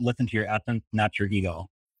love that. Listen to your essence, not your ego.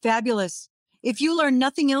 Fabulous. If you learn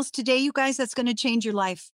nothing else today, you guys, that's going to change your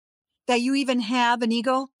life. That you even have an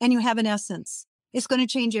ego and you have an essence. It's going to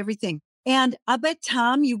change everything. And I bet,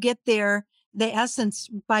 Tom, you get there, the essence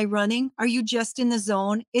by running. Are you just in the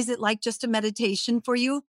zone? Is it like just a meditation for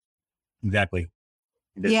you? Exactly.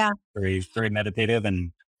 Yeah. Very, very meditative,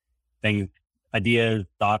 and things, ideas,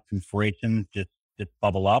 thoughts, inspirations just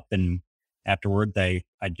bubble up. And afterwards, I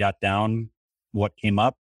jot down what came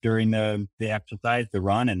up during the exercise, the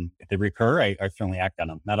run, and if they recur, I certainly act on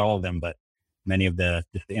them. Not all of them, but many of the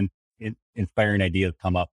inspiring ideas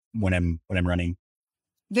come up when I'm running.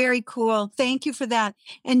 Very cool. Thank you for that.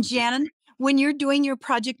 And Jen, when you're doing your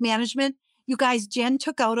project management, you guys, Jen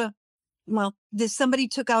took out somebody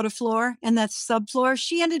took out a floor, and that's subfloor.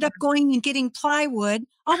 She ended up going and getting plywood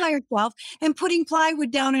all by herself and putting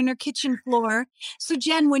plywood down on her kitchen floor. So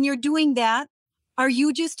Jen, when you're doing that, are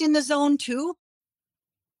you just in the zone too?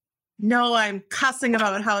 No, I'm cussing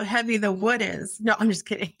about how heavy the wood is. No, I'm just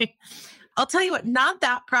kidding. I'll tell you what, not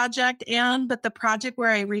that project, Anne, but the project where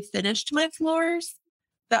I refinished my floors,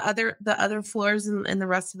 the other floors in the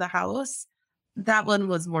rest of the house, that one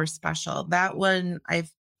was more special. That one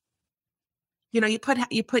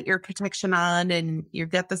you put your protection on and you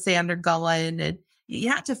get the sander going, and you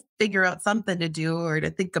have to figure out something to do or to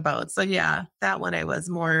think about. So yeah, that one I was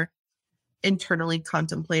more internally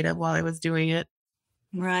contemplative while I was doing it.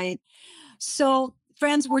 Right. So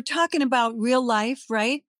friends, we're talking about real life,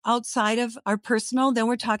 right? Outside of our personal, then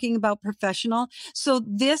we're talking about professional. So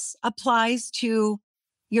this applies to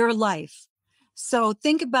your life. So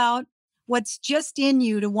think about what's just in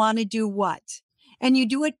you to want to do what, and you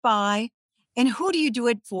do it by, and who do you do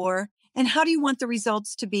it for? And how do you want the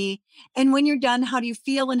results to be? And when you're done, how do you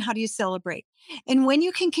feel and how do you celebrate? And when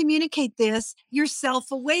you can communicate this, you're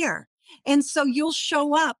self-aware. And so you'll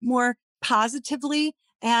show up more positively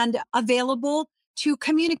and available to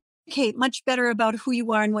communicate much better about who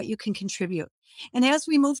you are and what you can contribute. And as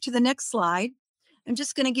we move to the next slide, I'm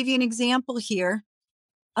just going to give you an example here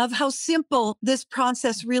of how simple this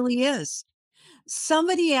process really is.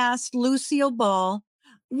 Somebody asked Lucille Ball,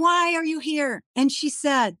 "Why are you here?" And she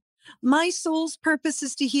said, "My soul's purpose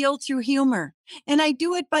is to heal through humor, and I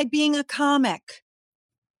do it by being a comic."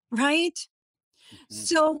 Right?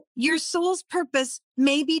 So your soul's purpose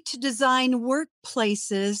may be to design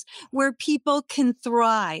workplaces where people can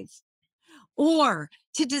thrive, or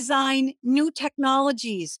to design new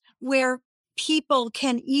technologies where people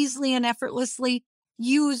can easily and effortlessly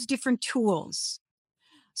use different tools.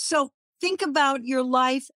 So think about your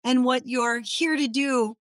life and what you're here to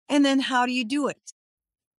do, and then how do you do it?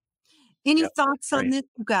 Any thoughts on this,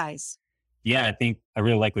 you guys? Yeah, I think I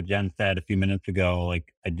really like what Jen said a few minutes ago.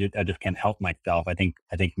 Like I just can't help myself. I think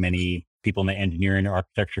many people in the engineering or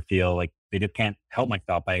architecture feel like they just can't help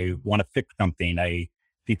myself. I want to fix something. I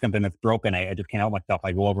see something that's broken. I just can't help myself.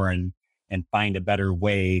 I go over and find a better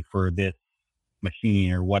way for this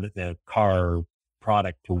machine or what the car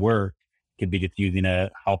product to work. Could be just using a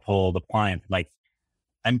household appliance. Like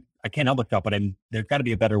I can't help myself, but there's got to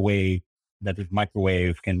be a better way that this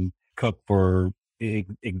microwave can cook for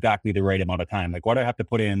exactly the right amount of time. Like, why do I have to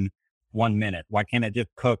put in 1 minute? Why can't it just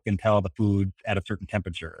cook until the food's at a certain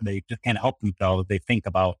temperature? They just can't help themselves. They think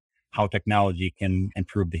about how technology can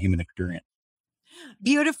improve the human experience.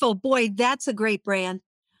 Beautiful. Boy, that's a great brand,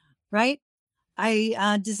 right?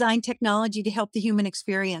 I design technology to help the human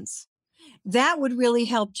experience. That would really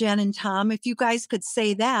help Jen and Tom if you guys could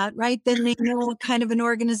say that, right? Then they know what kind of an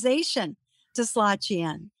organization to slot you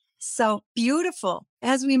in. So beautiful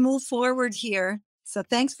as we move forward here. So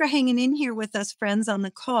thanks for hanging in here with us, friends, on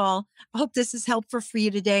the call. I hope this is helpful for you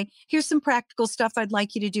today. Here's some practical stuff I'd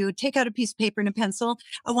like you to do. Take out a piece of paper and a pencil.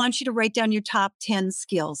 I want you to write down your top 10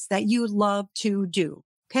 skills that you love to do.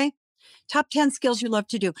 Okay. Top 10 skills you love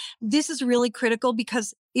to do. This is really critical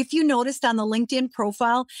because if you noticed on the LinkedIn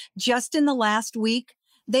profile, just in the last week,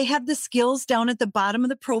 they have the skills down at the bottom of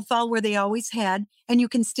the profile where they always had, and you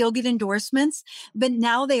can still get endorsements, but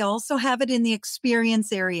now they also have it in the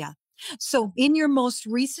experience area. So in your most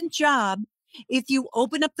recent job, if you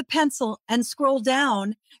open up the pencil and scroll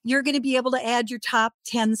down, you're going to be able to add your top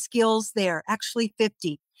 10 skills there, actually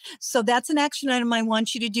 50. So that's an action item I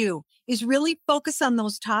want you to do, is really focus on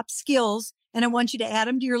those top skills. And I want you to add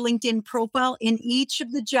them to your LinkedIn profile in each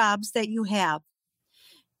of the jobs that you have.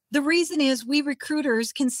 The reason is we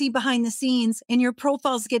recruiters can see behind the scenes and your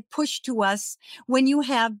profiles get pushed to us when you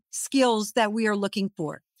have skills that we are looking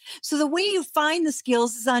for. So the way you find the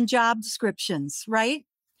skills is on job descriptions, right?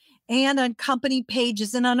 And on company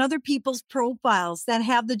pages and on other people's profiles that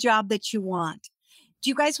have the job that you want. Do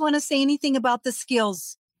you guys want to say anything about the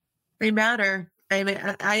skills? They matter. I mean,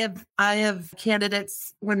 I have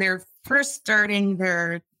candidates when they're first starting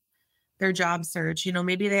their job search,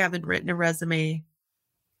 maybe they haven't written a resume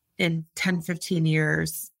in 10, 15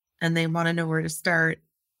 years and they want to know where to start.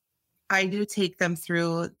 I do take them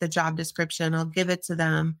through the job description. I'll give it to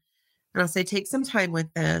them and I'll say, take some time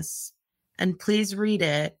with this and please read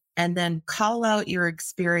it and then call out your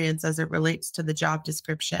experience as it relates to the job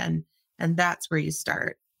description. And that's where you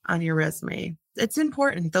start on your resume. It's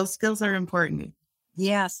important. Those skills are important.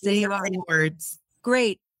 Yes, they are. Words.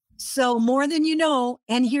 Great. So more than you know.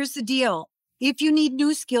 And here's the deal. If you need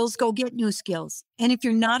new skills, go get new skills. And if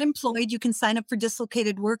you're not employed, you can sign up for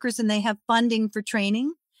Dislocated Workers and they have funding for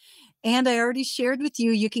training. And I already shared with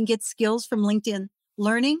you, you can get skills from LinkedIn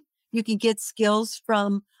Learning. You can get skills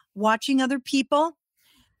from watching other people.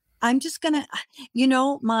 I'm just going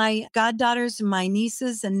to, my goddaughters and my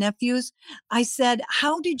nieces and nephews, I said,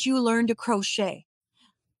 how did you learn to crochet?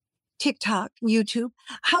 TikTok, YouTube.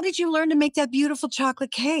 How did you learn to make that beautiful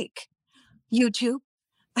chocolate cake? YouTube.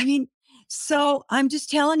 I mean, so I'm just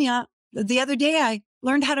telling you, the other day I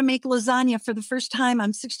learned how to make lasagna for the first time.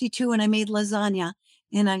 I'm 62 and I made lasagna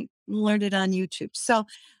and I learned it on YouTube. So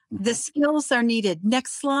the skills are needed.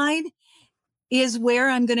 Next slide is where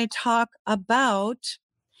I'm going to talk about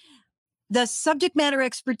the subject matter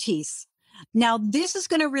expertise. Now, this is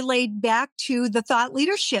going to relate back to the thought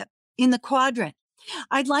leadership in the quadrant.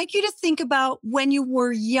 I'd like you to think about when you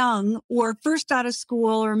were young or first out of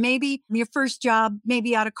school or maybe your first job,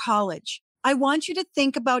 maybe out of college. I want you to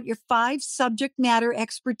think about your 5 subject matter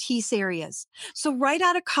expertise areas. So right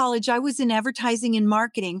out of college, I was in advertising and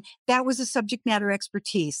marketing. That was a subject matter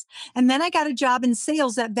expertise. And then I got a job in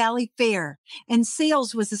sales at Valley Fair, and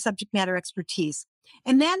sales was a subject matter expertise.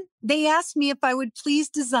 And then they asked me if I would please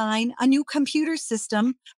design a new computer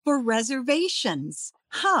system for reservations.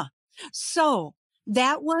 So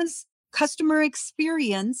that was customer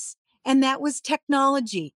experience and that was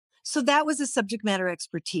technology. So that was a subject matter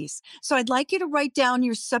expertise. So I'd like you to write down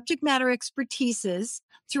your subject matter expertises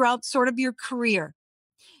throughout sort of your career.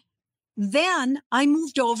 Then I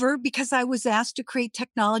moved over because I was asked to create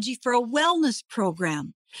technology for a wellness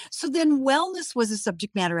program. So then wellness was a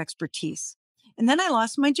subject matter expertise. And then I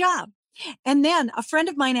lost my job. And then a friend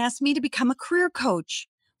of mine asked me to become a career coach.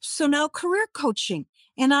 So now career coaching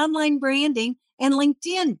and online branding and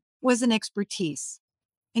LinkedIn was an expertise.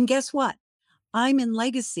 And guess what? I'm in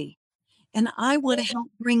legacy and I want to help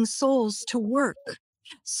bring souls to work.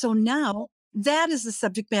 So now that is the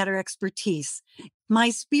subject matter expertise, my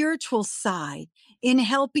spiritual side in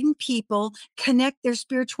helping people connect their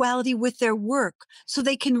spirituality with their work so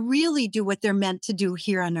they can really do what they're meant to do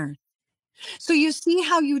here on earth. So you see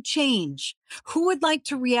how you change. Who would like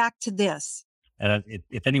to react to this?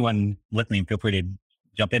 If anyone listening, feel free to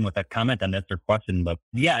jump in with a comment on this or question. But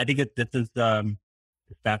yeah, I think this is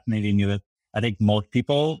fascinating. I think most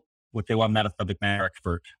people would say, well, I'm not a subject matter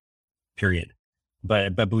expert, period.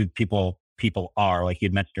 But I believe people are, like you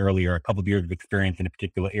had mentioned earlier, a couple of years of experience in a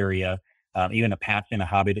particular area, even a passion, a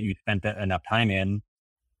hobby that you spent enough time in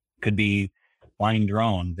could be flying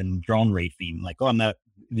drones and drone racing. Like,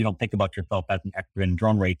 you don't think about yourself as an expert in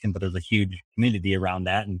drone racing, but there's a huge community around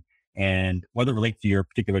that. And whether it relates to your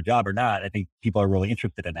particular job or not, I think people are really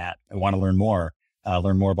interested in that. I want to learn more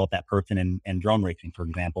about that person and drone racing, for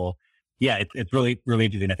example. Yeah, it's really, really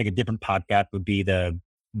interesting. I think a different podcast would be the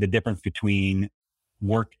difference between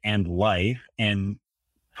work and life and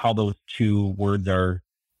how those two words are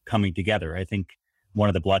coming together. I think one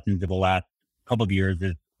of the blessings of the last couple of years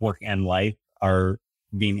is work and life are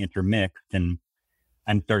being intermixed. And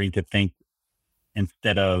I'm starting to think,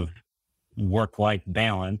 instead of work-life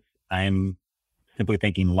balance, I'm simply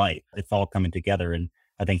thinking life. It's all coming together. And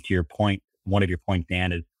I think, to your point, one of your points,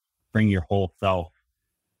 Dan, is bring your whole self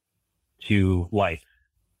to life.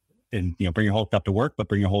 And, bring your whole self to work, but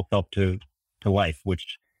bring your whole self to life,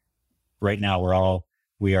 which right now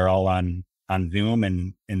we are all on Zoom,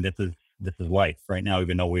 and this is life right now,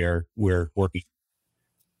 even though we're working.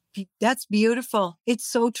 That's beautiful. It's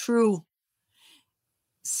so true.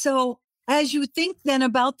 So as you think then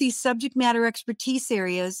about these subject matter expertise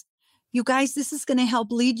areas, you guys, this is going to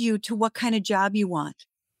help lead you to what kind of job you want.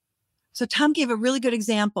 So Tom gave a really good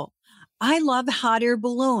example. I love hot air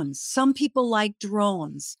balloons. Some people like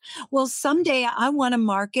drones. Well, someday I want to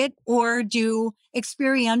market or do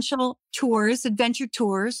experiential tours, adventure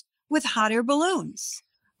tours with hot air balloons,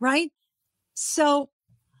 right? So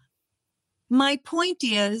my point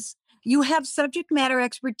is, you have subject matter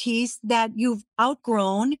expertise that you've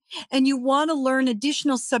outgrown, and you want to learn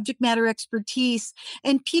additional subject matter expertise.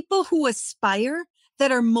 And people who aspire,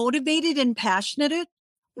 that are motivated and passionate,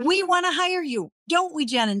 we want to hire you, don't we,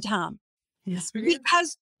 Jen and Tom? Yes, we do.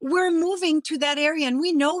 Because we're moving to that area, and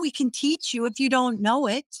we know we can teach you if you don't know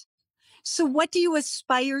it. So what do you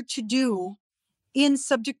aspire to do in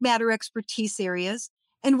subject matter expertise areas?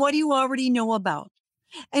 And what do you already know about?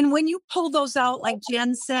 And when you pull those out, like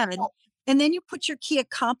Jen said, and then you put your key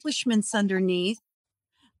accomplishments underneath,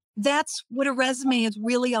 that's what a resume is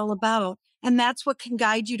really all about. And that's what can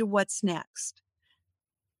guide you to what's next.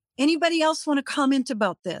 Anybody else want to comment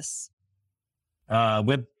about this?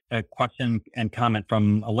 With a question and comment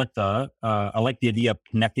from Alyssa, I like the idea of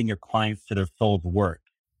connecting your clients to their soul's work.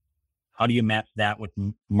 How do you match that with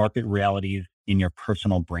market realities in your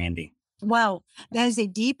personal branding? Wow, that is a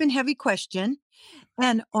deep and heavy question.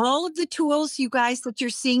 And all of the tools, you guys, that you're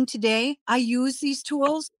seeing today, I use these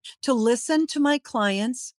tools to listen to my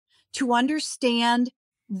clients, to understand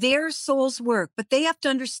their soul's work. But they have to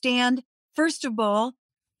understand, first of all,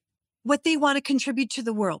 what they want to contribute to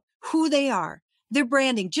the world, who they are, their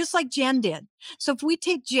branding, just like Jen did. So if we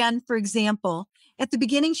take Jen, for example, at the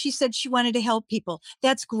beginning, she said she wanted to help people.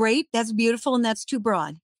 That's great. That's beautiful. And that's too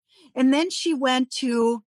broad. And then she went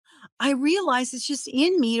to, I realized it's just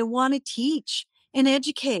in me to want to teach and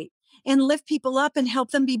educate and lift people up and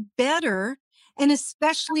help them be better, and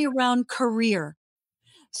especially around career.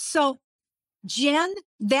 So Jen,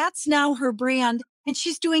 that's now her brand, and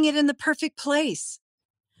she's doing it in the perfect place.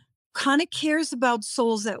 Kind of cares about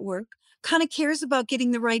souls at work, kind of cares about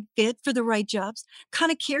getting the right fit for the right jobs,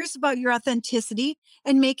 kind of cares about your authenticity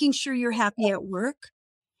and making sure you're happy at work.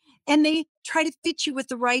 And they try to fit you with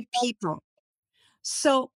the right people.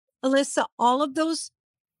 So Alyssa, all of those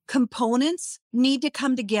components need to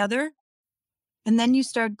come together. And then you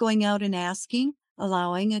start going out and asking,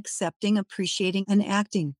 allowing, accepting, appreciating, and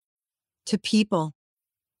acting to people,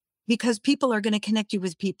 because people are going to connect you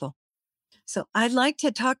with people. So I'd like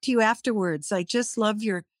to talk to you afterwards. I just love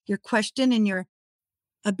your question and your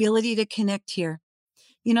ability to connect here.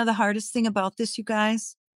 You know, the hardest thing about this, you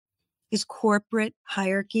guys, is corporate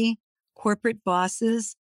hierarchy, corporate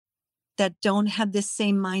bosses that don't have this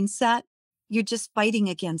same mindset. You're just fighting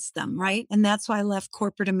against them, right? And that's why I left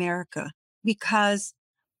corporate America, because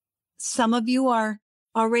some of you are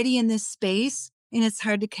already in this space and it's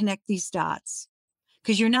hard to connect these dots,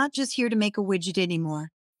 because you're not just here to make a widget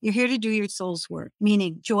anymore. You're here to do your soul's work,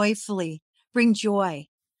 meaning joyfully, bring joy.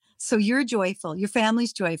 So you're joyful, your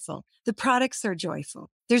family's joyful, the products are joyful.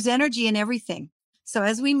 There's energy in everything. So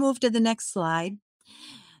as we move to the next slide,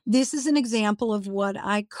 this is an example of what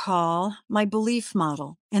I call my belief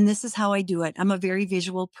model. And this is how I do it. I'm a very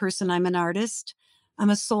visual person. I'm an artist. I'm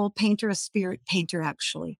a soul painter, a spirit painter,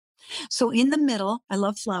 actually. So in the middle, I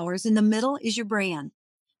love flowers. In the middle is your brand,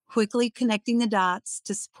 quickly connecting the dots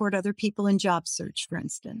to support other people in job search, for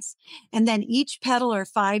instance. And then each petal are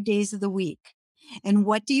 5 days of the week. And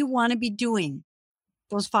what do you want to be doing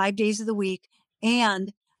those 5 days of the week?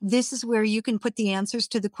 And this is where you can put the answers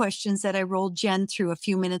to the questions that I rolled Jen through a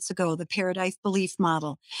few minutes ago, the Paradise Belief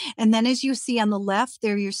Model. And then as you see on the left,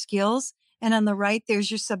 there are your skills. And on the right, there's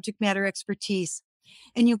your subject matter expertise.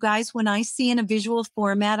 And you guys, when I see in a visual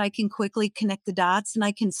format, I can quickly connect the dots and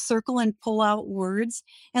I can circle and pull out words.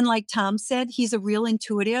 And like Tom said, he's a real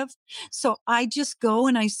intuitive. So I just go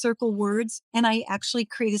and I circle words and I actually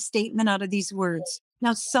create a statement out of these words.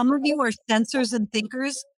 Now, some of you are sensors and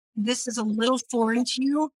thinkers. This is a little foreign to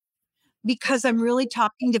you because I'm really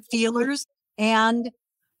talking to feelers and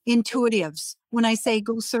intuitives when I say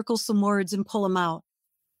go circle some words and pull them out.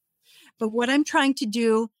 But what I'm trying to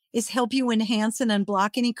do is help you enhance and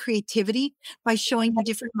unblock any creativity by showing you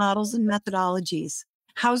different models and methodologies.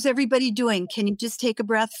 How's everybody doing? Can you just take a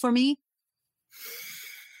breath for me?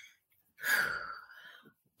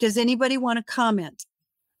 Does anybody want to comment?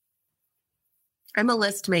 I'm a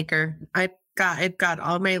list maker. I've got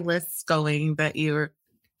all my lists going that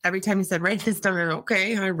every time you said, write this down,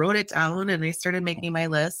 okay, I wrote it down and I started making my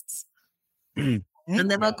lists. And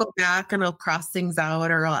then I'll go back and I'll cross things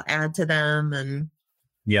out or I'll add to them. And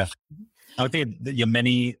yes, I would say that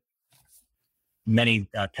many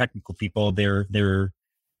technical people, they're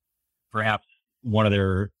perhaps one of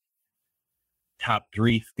their top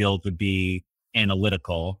 3 skills would be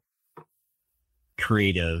analytical,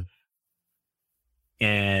 creative,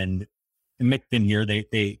 and mixed in here,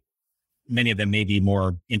 many of them may be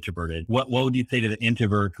more introverted. What would you say to the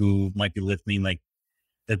introvert who might be listening? Like,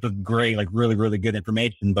 that's great, like really, really good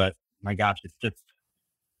information, but my gosh, it's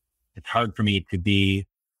hard for me to be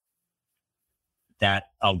that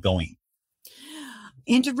outgoing.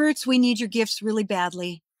 Introverts, we need your gifts really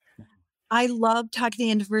badly. I love talking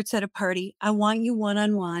to introverts at a party. I want you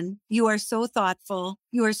one-on-one. You are so thoughtful.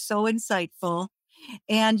 You are so insightful.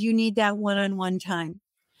 And you need that one-on-one time.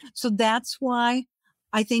 So that's why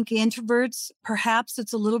I think introverts, perhaps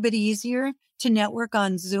it's a little bit easier to network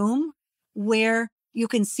on Zoom, where you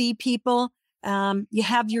can see people, you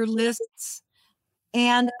have your lists.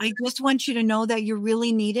 And I just want you to know that you're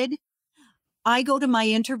really needed. I go to my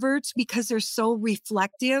introverts because they're so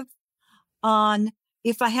reflective on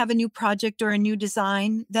if I have a new project or a new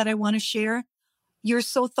design that I want to share. You're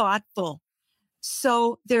so thoughtful.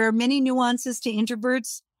 So there are many nuances to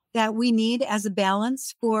introverts that we need as a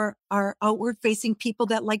balance for our outward facing people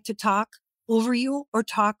that like to talk over you or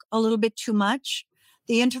talk a little bit too much.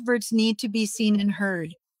 The introverts need to be seen and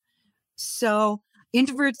heard. So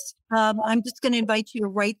introverts, I'm just going to invite you to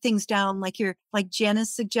write things down like Jen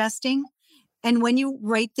is suggesting. And when you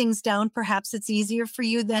write things down, perhaps it's easier for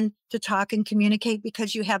you then to talk and communicate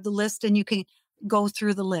because you have the list and you can go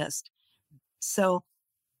through the list. So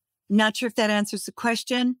not sure if that answers the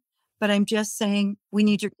question, but I'm just saying we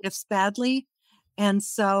need your gifts badly. And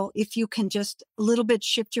so if you can just a little bit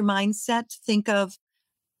shift your mindset, think of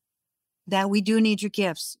that we do need your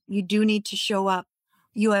gifts. You do need to show up.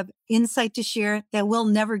 You have insight to share that we'll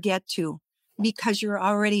never get to because you're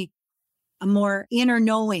already a more inner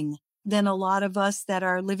knowing than a lot of us that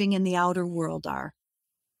are living in the outer world are.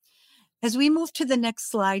 As we move to the next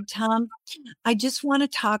slide, Tom, I just want to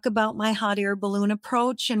talk about my hot air balloon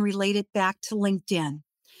approach and relate it back to LinkedIn.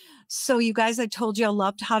 So you guys, I told you I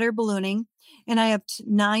loved hot air ballooning, and I have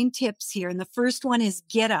 9 tips here. And the first one is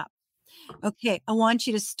get up. Okay, I want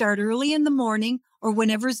you to start early in the morning or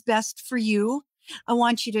whenever's best for you. I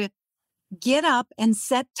want you to get up and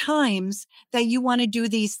set times that you want to do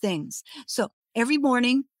these things. So every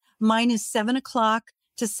morning, mine is 7 o'clock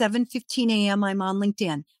to 7:15 a.m. I'm on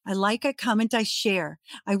LinkedIn. I like, I comment, I share.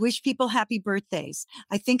 I wish people happy birthdays.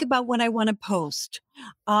 I think about what I want to post.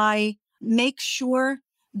 I make sure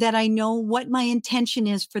that I know what my intention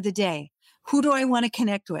is for the day. Who do I want to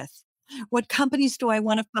connect with? What companies do I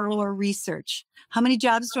want to follow or research? How many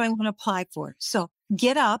jobs do I want to apply for? So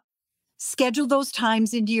get up, schedule those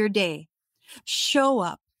times into your day. Show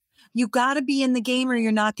up. You got to be in the game or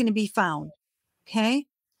you're not going to be found. Okay?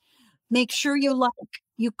 Make sure you like,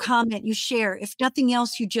 you comment, you share. If nothing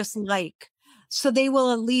else, you just like. So they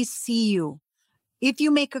will at least see you. If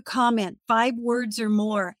you make a comment, 5 words or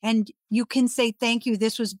more, and you can say, thank you,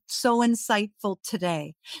 this was so insightful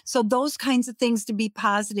today. So those kinds of things to be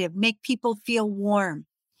positive, make people feel warm.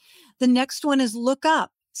 The next one is look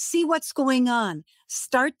up, see what's going on.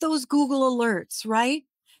 Start those Google alerts, right?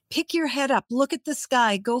 Pick your head up, look at the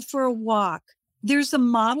sky, go for a walk. There's a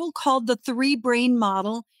model called the 3-brain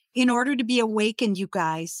model in order to be awakened, you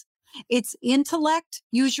guys. It's intellect,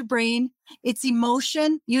 use your brain. It's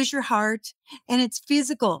emotion, use your heart. And it's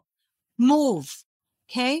physical, move.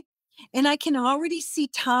 Okay. And I can already see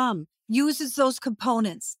Tom uses those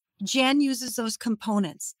components. Jen uses those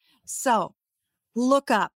components. So look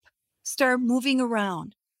up, start moving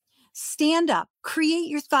around, stand up, create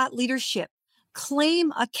your thought leadership,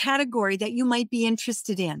 claim a category that you might be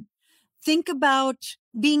interested in. Think about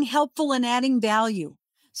being helpful and adding value.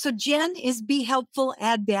 So Jen is be helpful,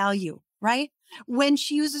 add value, right? When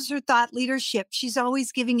she uses her thought leadership, she's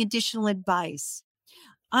always giving additional advice.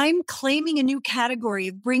 I'm claiming a new category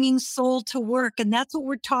of bringing soul to work, and that's what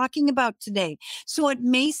we're talking about today. So it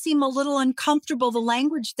may seem a little uncomfortable, the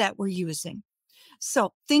language that we're using.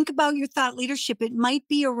 So think about your thought leadership. It might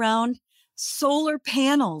be around solar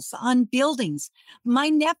panels on buildings. My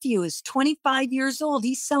nephew is 25 years old.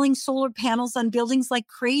 He's selling solar panels on buildings like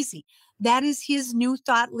crazy. That is his new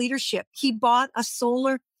thought leadership. He bought a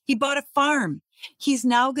farm. He's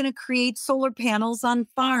now going to create solar panels on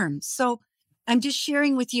farms. So I'm just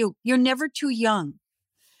sharing with you, you're never too young.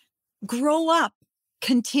 Grow up,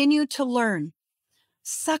 continue to learn,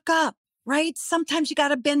 suck up, right? Sometimes you got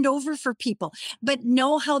to bend over for people, but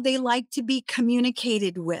know how they like to be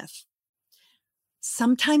communicated with.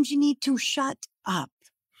 Sometimes you need to shut up,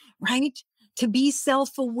 right? To be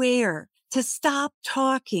self-aware, to stop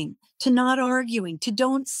talking, to not arguing, to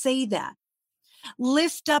don't say that.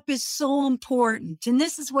 Lift up is so important. And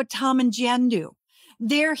this is what Tom and Jen do.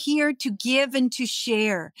 They're here to give and to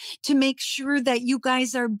share, to make sure that you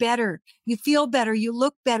guys are better. You feel better. You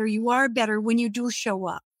look better. You are better when you do show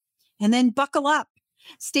up. And then buckle up.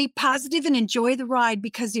 Stay positive and enjoy the ride,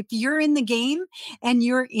 because if you're in the game and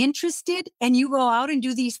you're interested and you go out and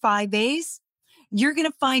do these 5 A's, you're going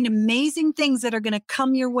to find amazing things that are going to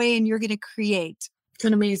come your way and you're going to create. It's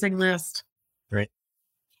an amazing list. Great.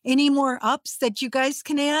 Any more ups that you guys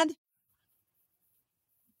can add?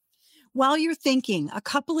 While you're thinking, a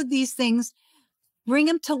couple of these things, bring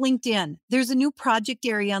them to LinkedIn. There's a new project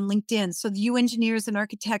area on LinkedIn. So you engineers and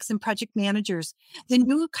architects and project managers, the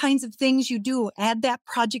new kinds of things you do, add that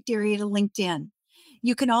project area to LinkedIn.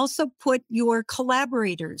 You can also put your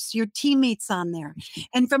collaborators, your teammates on there.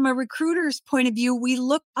 And from a recruiter's point of view, we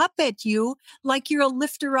look up at you like you're a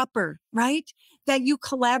lifter-upper, right? That you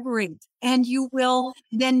collaborate and you will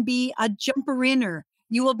then be a jumper-inner.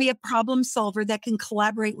 You will be a problem solver that can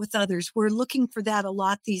collaborate with others. We're looking for that a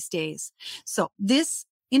lot these days. So this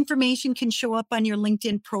information can show up on your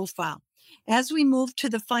LinkedIn profile. As we move to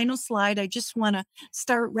the final slide, I just want to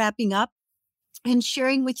start wrapping up and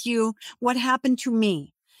sharing with you what happened to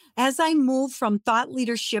me. As I move from thought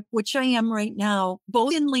leadership, which I am right now,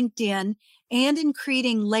 both in LinkedIn and in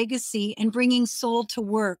creating legacy and bringing soul to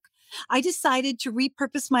work, I decided to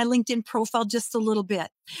repurpose my LinkedIn profile just a little bit.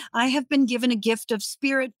 I have been given a gift of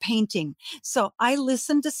spirit painting. So I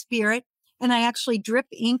listen to spirit and I actually drip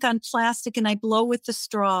ink on plastic and I blow with the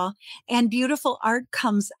straw and beautiful art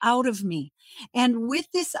comes out of me. And with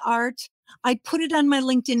this art, I put it on my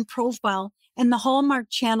LinkedIn profile and the Hallmark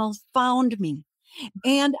Channel found me.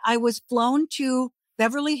 And I was flown to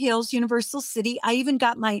Beverly Hills, Universal City. I even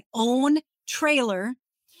got my own trailer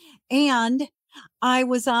and I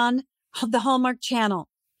was on the Hallmark Channel.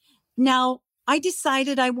 Now, I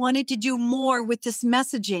decided I wanted to do more with this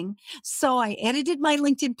messaging. So I edited my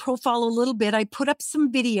LinkedIn profile a little bit. I put up some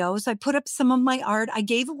videos. I put up some of my art. I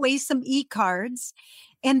gave away some e-cards.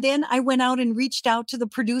 And then I went out and reached out to the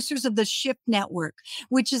producers of the Shift Network,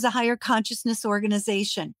 which is a higher consciousness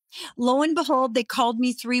organization. Lo and behold, they called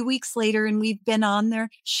me 3 weeks later and we've been on their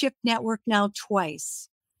Shift Network now twice.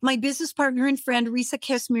 My business partner and friend, Risa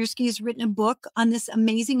Kasmirsky, has written a book on this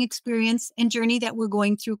amazing experience and journey that we're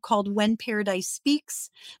going through called When Paradise Speaks.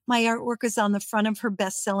 My artwork is on the front of her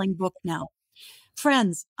best-selling book now.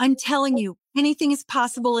 Friends, I'm telling you, anything is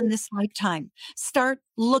possible in this lifetime. Start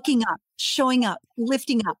looking up, showing up,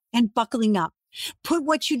 lifting up, and buckling up. Put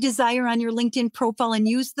what you desire on your LinkedIn profile and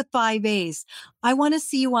use the 5 A's. I want to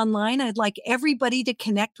see you online. I'd like everybody to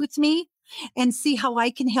connect with me and see how I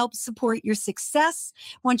can help support your success.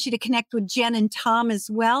 I want you to connect with Jen and Tom as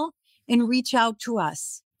well and reach out to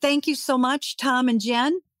us. Thank you so much, Tom and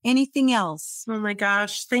Jen. Anything else? Oh my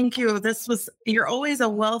gosh. Thank you. You're always a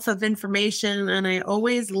wealth of information. And I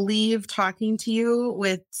always leave talking to you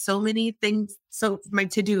with so many things. So my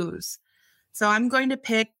to-dos. So I'm going to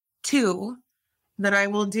pick 2 that I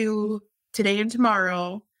will do today and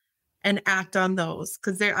tomorrow and act on those.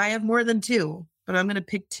 Because I have more than 2, but I'm going to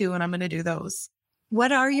pick 2 and I'm going to do those.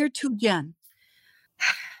 What are your 2, Jen?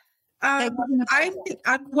 It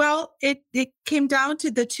came down to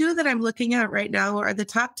the 2 that I'm looking at right now are the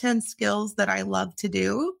top 10 skills that I love to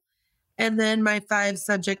do. And then my 5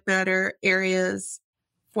 subject matter areas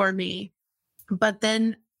for me. But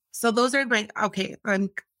then, so those are I'm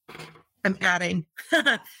adding.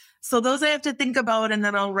 So those I have to think about and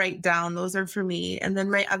then I'll write down. Those are for me. And then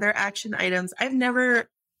my other action items,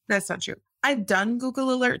 that's not true. I've done Google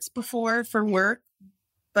Alerts before for work,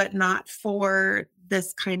 but not for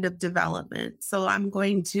this kind of development. So I'm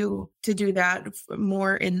going to do that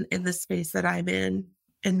more in the space that I'm in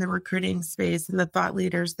the recruiting space and the thought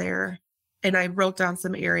leaders there. And I wrote down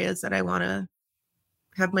some areas that I want to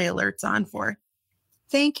have my alerts on for.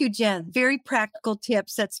 Thank you, Jen. Very practical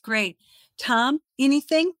tips. That's great. Tom,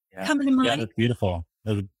 anything coming to mind? Yeah, that's beautiful.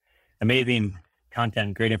 That was amazing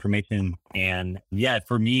content, great information. And yeah,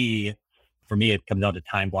 for me, it comes down to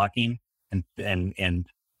time blocking and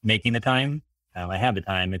making the time. I have the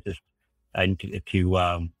time. It's just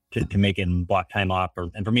to make it and block time off.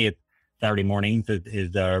 And for me, it's Saturday mornings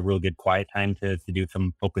is a real good quiet time to do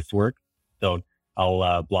some focused work. So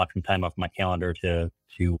I'll block some time off my calendar to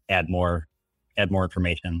add more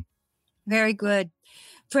information. Very good.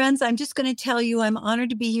 Friends, I'm just going to tell you, I'm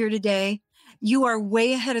honored to be here today. You are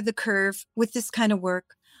way ahead of the curve with this kind of work.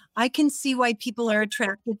 I can see why people are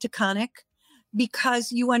attracted to Conic,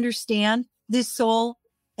 because you understand this soul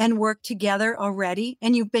and work together already,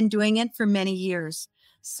 and you've been doing it for many years.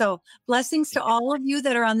 So blessings to all of you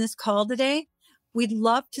that are on this call today. We'd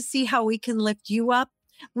love to see how we can lift you up.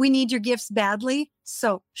 We need your gifts badly,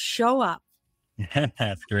 so show up.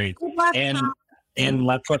 That's great. Good luck, And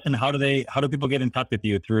last question, how do people get in touch with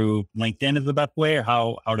you? Through LinkedIn is the best way, or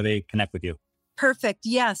how do they connect with you? Perfect.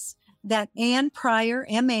 Yes. That Ann Pryor,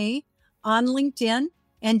 MA, on LinkedIn,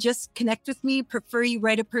 and just connect with me. Prefer you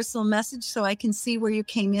write a personal message so I can see where you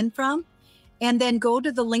came in from. And then go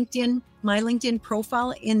to the my LinkedIn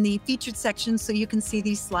profile in the featured section so you can see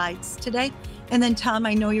these slides today. And then Tom,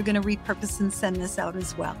 I know you're going to repurpose and send this out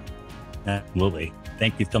as well. Absolutely.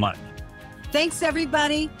 Thank you so much. Thanks,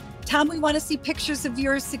 everybody. Tom, we want to see pictures of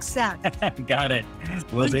your success. Got it.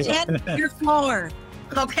 Will do. Your floor.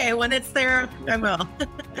 Okay, when it's there, I will.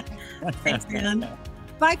 Thanks, Ann.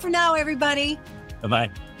 Bye for now, everybody.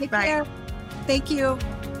 Bye-bye. Take Bye. care. Thank you.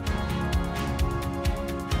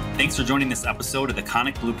 Thanks for joining this episode of the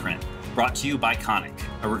Conic Blueprint, brought to you by Conic,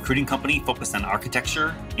 a recruiting company focused on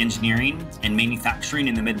architecture, engineering, and manufacturing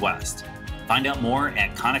in the Midwest. Find out more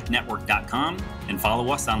at conicnetwork.com and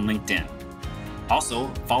follow us on LinkedIn. Also,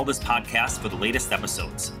 follow this podcast for the latest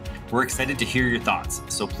episodes. We're excited to hear your thoughts,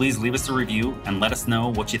 so please leave us a review and let us know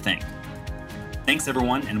what you think. Thanks,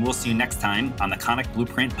 everyone, and we'll see you next time on the Conic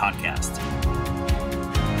Blueprint Podcast.